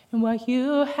 and what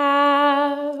you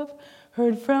have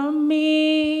heard from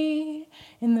me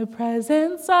in the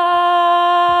presence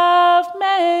of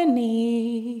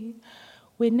many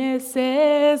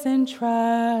witnesses, and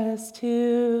trust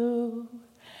to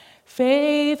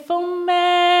faithful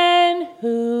men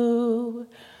who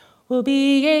will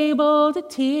be able to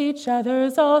teach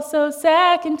others also.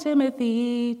 2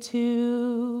 Timothy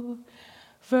 2,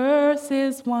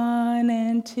 verses 1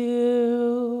 and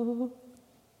 2.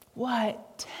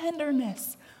 What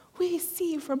tenderness we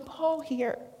see from Paul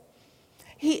here.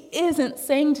 He isn't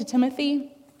saying to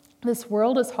Timothy, this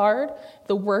world is hard,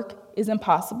 the work is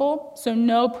impossible, so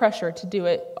no pressure to do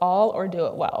it all or do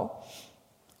it well.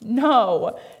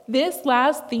 No, this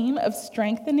last theme of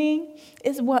strengthening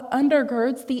is what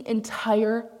undergirds the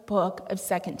entire book of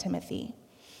 2 Timothy.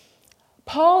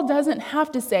 Paul doesn't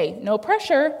have to say, no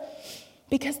pressure,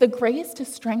 because the grace to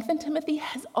strengthen Timothy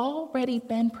has already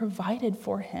been provided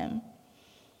for him.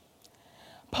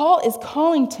 Paul is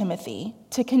calling Timothy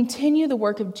to continue the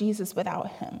work of Jesus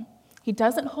without him. He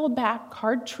doesn't hold back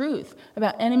hard truth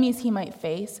about enemies he might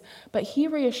face, but he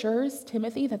reassures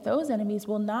Timothy that those enemies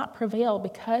will not prevail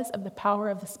because of the power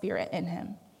of the Spirit in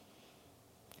him.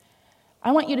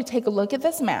 I want you to take a look at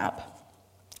this map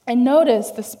and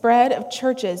notice the spread of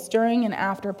churches during and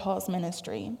after Paul's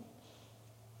ministry.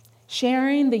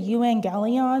 Sharing the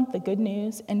euangelion, the good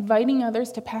news, inviting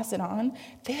others to pass it on,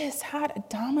 this had a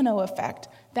domino effect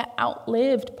that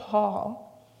outlived Paul.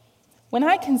 When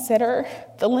I consider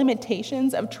the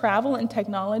limitations of travel and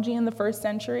technology in the first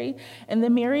century and the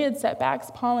myriad setbacks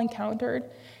Paul encountered,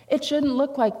 it shouldn't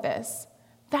look like this.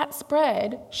 That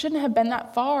spread shouldn't have been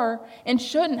that far and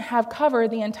shouldn't have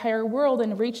covered the entire world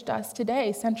and reached us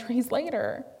today, centuries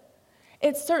later.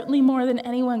 It's certainly more than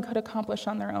anyone could accomplish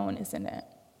on their own, isn't it?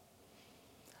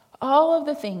 All of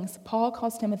the things Paul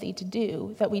calls Timothy to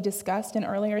do that we discussed in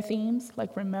earlier themes,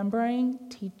 like remembering,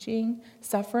 teaching,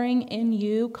 suffering in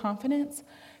you, confidence,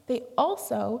 they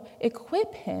also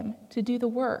equip him to do the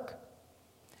work.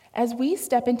 As we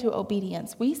step into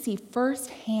obedience, we see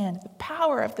firsthand the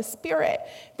power of the Spirit,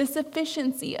 the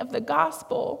sufficiency of the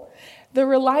gospel, the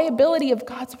reliability of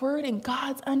God's word, and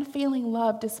God's unfailing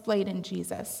love displayed in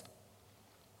Jesus.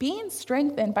 Being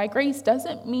strengthened by grace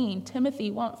doesn't mean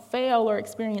Timothy won't fail or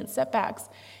experience setbacks.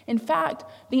 In fact,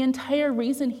 the entire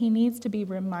reason he needs to be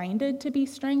reminded to be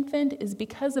strengthened is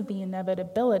because of the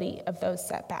inevitability of those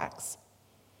setbacks.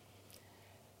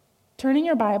 Turning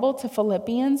your Bible to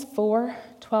Philippians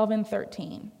 4:12 and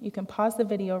 13. You can pause the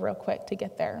video real quick to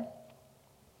get there.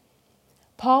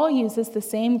 Paul uses the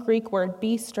same Greek word,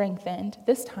 be strengthened,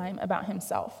 this time about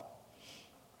himself.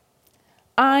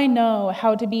 I know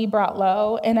how to be brought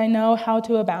low, and I know how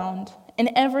to abound. In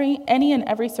any and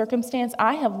every circumstance,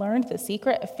 I have learned the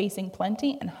secret of facing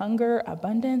plenty and hunger,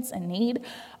 abundance and need.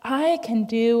 I can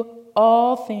do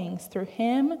all things through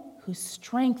him who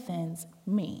strengthens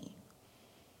me.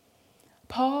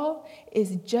 Paul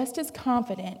is just as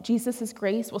confident Jesus'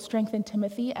 grace will strengthen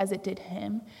Timothy as it did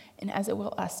him, and as it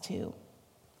will us too.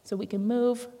 So we can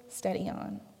move steady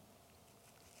on.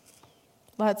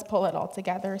 Let's pull it all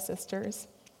together, sisters.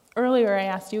 Earlier, I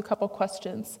asked you a couple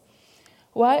questions.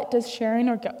 What does sharing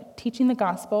or teaching the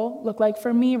gospel look like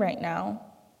for me right now?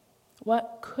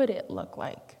 What could it look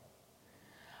like?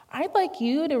 I'd like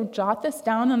you to jot this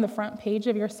down on the front page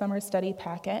of your summer study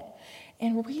packet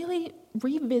and really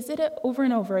revisit it over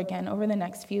and over again over the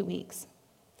next few weeks.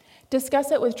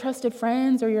 Discuss it with trusted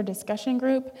friends or your discussion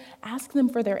group. Ask them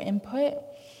for their input.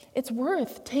 It's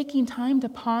worth taking time to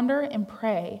ponder and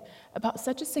pray about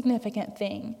such a significant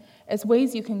thing as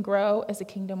ways you can grow as a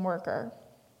kingdom worker.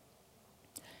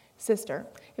 Sister,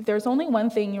 if there's only one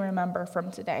thing you remember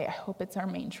from today, I hope it's our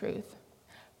main truth.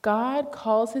 God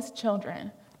calls his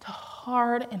children to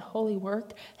hard and holy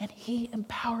work, and he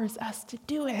empowers us to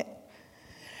do it.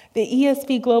 The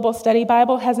ESV Global Study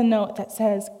Bible has a note that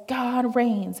says, God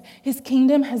reigns, his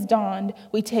kingdom has dawned.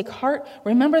 We take heart,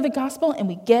 remember the gospel, and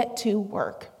we get to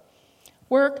work.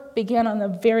 Work began on the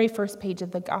very first page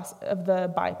of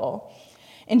the Bible.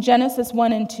 In Genesis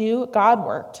 1 and 2, God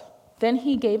worked. Then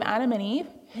he gave Adam and Eve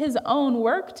his own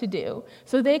work to do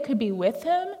so they could be with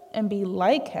him and be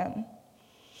like him.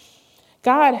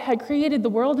 God had created the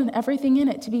world and everything in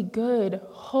it to be good,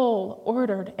 whole,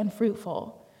 ordered, and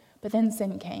fruitful. But then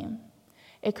sin came.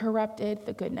 It corrupted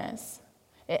the goodness.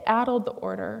 It addled the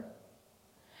order.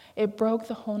 It broke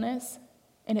the wholeness,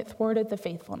 and it thwarted the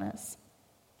faithfulness,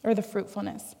 or the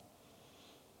fruitfulness.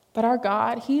 But our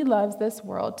God, he loves this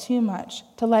world too much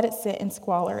to let it sit in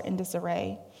squalor and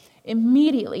disarray.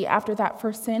 Immediately after that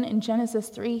first sin in Genesis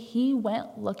 3, he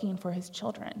went looking for his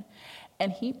children.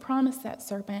 And he promised that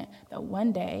serpent that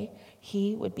one day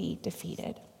he would be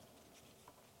defeated.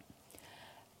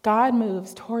 God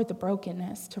moves toward the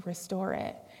brokenness to restore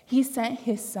it. He sent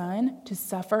his son to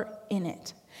suffer in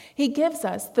it. He gives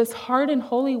us this hard and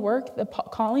holy work, the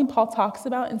calling Paul talks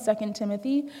about in 2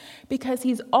 Timothy, because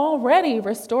he's already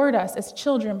restored us as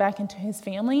children back into his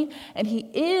family, and he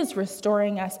is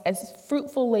restoring us as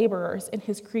fruitful laborers in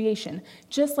his creation,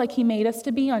 just like he made us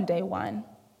to be on day one.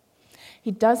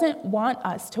 He doesn't want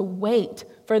us to wait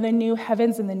for the new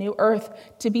heavens and the new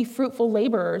earth to be fruitful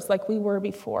laborers like we were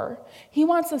before. He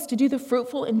wants us to do the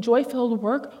fruitful and joy-filled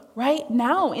work right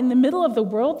now in the middle of the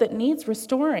world that needs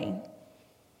restoring.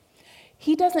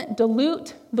 He doesn't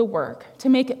dilute the work to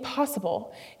make it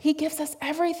possible. He gives us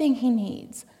everything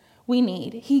we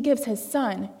need. He gives his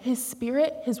son, his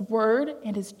spirit, his word,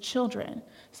 and his children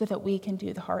so that we can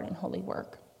do the hard and holy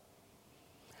work.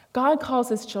 God calls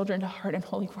his children to hard and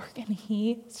holy work, and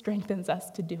he strengthens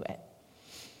us to do it.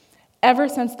 Ever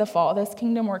since the fall, this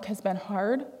kingdom work has been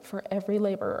hard for every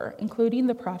laborer, including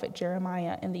the prophet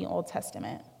Jeremiah in the Old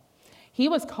Testament. He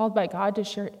was called by God to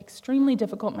share extremely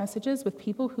difficult messages with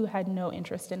people who had no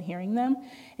interest in hearing them,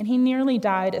 and he nearly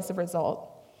died as a result.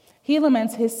 He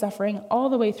laments his suffering all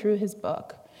the way through his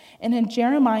book. And in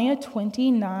Jeremiah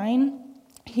 29,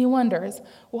 he wonders,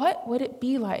 what would it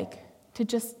be like to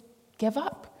just give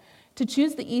up, to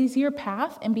choose the easier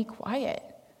path and be quiet?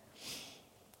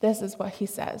 This is what he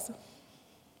says.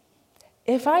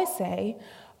 If I say,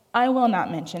 I will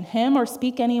not mention him or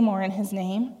speak any more in his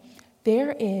name,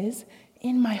 there is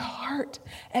in my heart,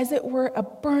 as it were, a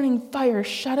burning fire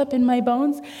shut up in my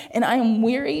bones, and I am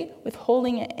weary with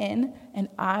holding it in, and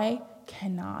I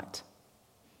cannot.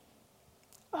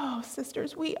 Oh,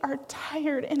 sisters, we are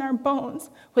tired in our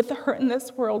bones with the hurt in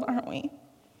this world, aren't we?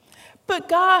 But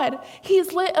God,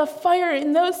 he's lit a fire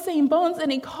in those same bones,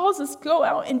 and he calls us to go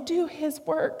out and do his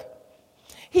work.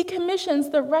 He commissions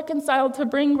the reconciled to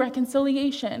bring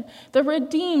reconciliation, the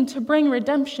redeemed to bring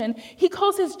redemption. He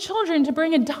calls his children to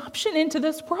bring adoption into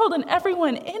this world and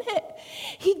everyone in it.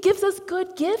 He gives us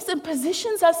good gifts and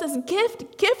positions us as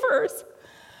gift givers.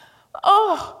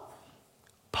 Oh,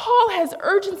 Paul has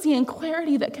urgency and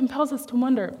clarity that compels us to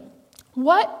wonder,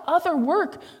 what other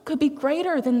work could be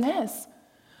greater than this?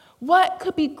 What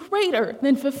could be greater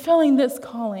than fulfilling this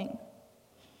calling?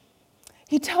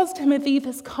 He tells Timothy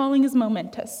this calling is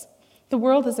momentous. The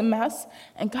world is a mess,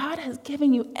 and God has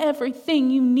given you everything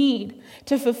you need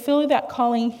to fulfill that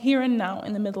calling here and now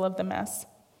in the middle of the mess.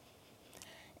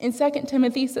 In 2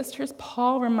 Timothy, sisters,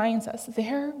 Paul reminds us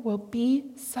there will be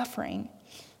suffering.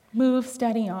 Move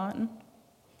steady on.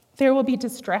 There will be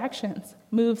distractions.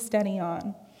 Move steady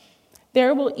on.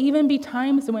 There will even be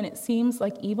times when it seems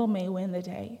like evil may win the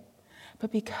day.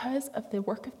 But because of the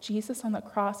work of Jesus on the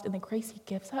cross and the grace he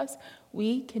gives us,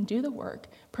 we can do the work,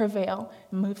 prevail,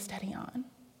 and move steady on.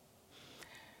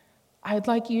 I'd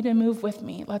like you to move with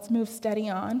me. Let's move steady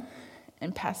on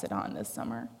and pass it on this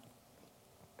summer.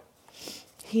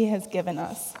 He has given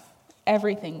us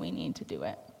everything we need to do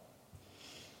it.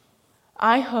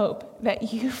 I hope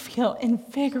that you feel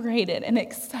invigorated and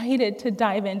excited to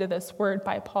dive into this word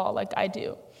by Paul like I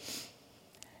do.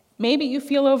 Maybe you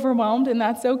feel overwhelmed, and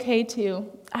that's okay too.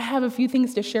 I have a few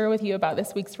things to share with you about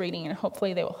this week's reading, and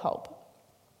hopefully they will help.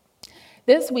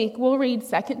 This week, we'll read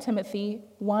 2 Timothy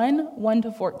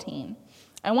 1:1-14.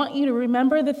 I want you to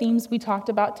remember the themes we talked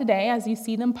about today as you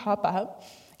see them pop up,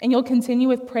 and you'll continue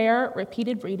with prayer,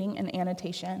 repeated reading, and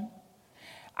annotation.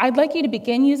 I'd like you to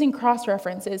begin using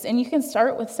cross-references, and you can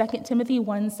start with 2 Timothy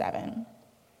 1:7.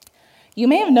 You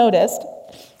may have noticed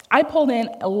I pulled in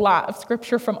a lot of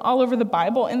scripture from all over the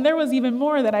Bible, and there was even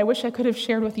more that I wish I could have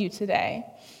shared with you today.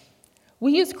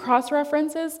 We use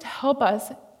cross-references to help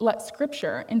us let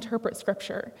Scripture interpret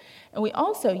Scripture, and we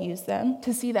also use them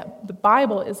to see that the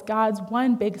Bible is God's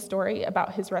one big story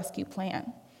about his rescue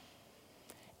plan.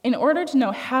 In order to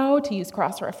know how to use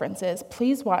cross-references,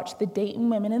 please watch the Dayton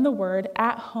Women in the Word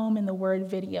at Home in the Word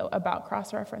video about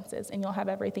cross-references, and you'll have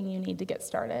everything you need to get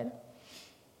started.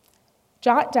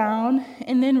 Jot down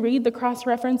and then read the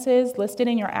cross-references listed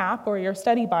in your app or your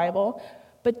study Bible,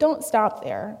 but don't stop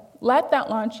there. Let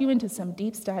that launch you into some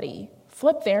deep study.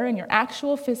 Flip there in your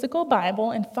actual physical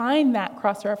Bible and find that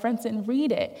cross-reference and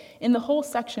read it in the whole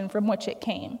section from which it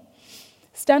came.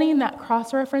 Studying that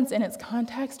cross-reference in its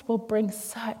context will bring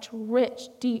such rich,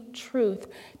 deep truth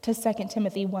to 2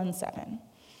 Timothy 1:7.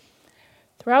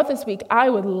 Throughout this week, I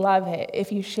would love it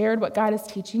if you shared what God is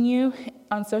teaching you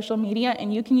on social media,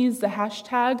 and you can use the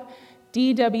hashtag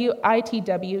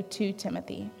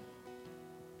DWITW2Timothy.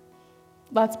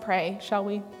 Let's pray, shall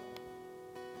we?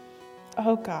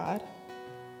 Oh God,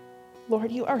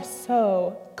 Lord, you are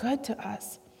so good to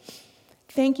us.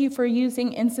 Thank you for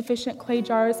using insufficient clay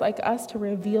jars like us to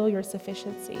reveal your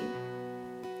sufficiency.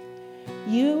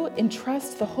 You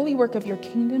entrust the holy work of your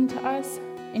kingdom to us,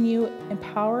 and you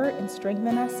empower and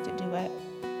strengthen us to do it.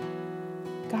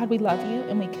 God, we love you,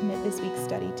 and we commit this week's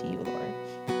study to you, Lord.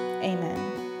 Amen.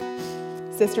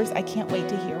 Sisters, I can't wait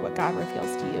to hear what God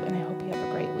reveals to you, and I hope you have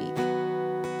a great week.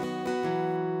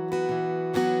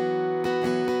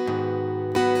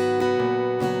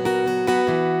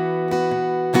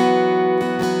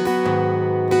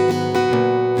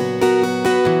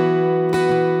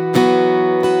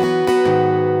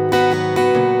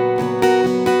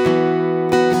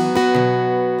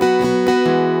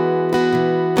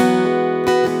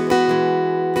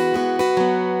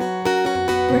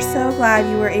 We're so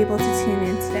glad you were able to tune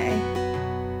in today.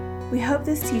 We hope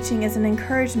this teaching is an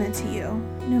encouragement to you,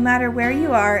 no matter where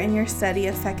you are in your study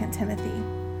of 2 Timothy.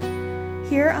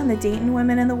 Here on the Dayton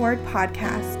Women in the Word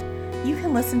podcast, you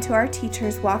can listen to our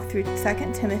teachers walk through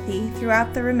 2 Timothy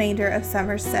throughout the remainder of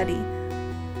summer study,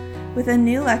 with a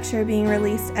new lecture being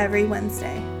released every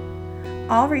Wednesday.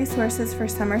 All resources for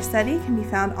summer study can be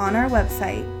found on our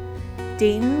website,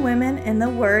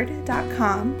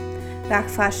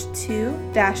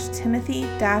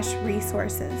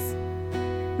 DaytonWomenInTheWord.com/2-Timothy-resources.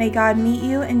 May God meet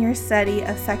you in your study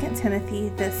of 2 Timothy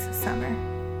this summer.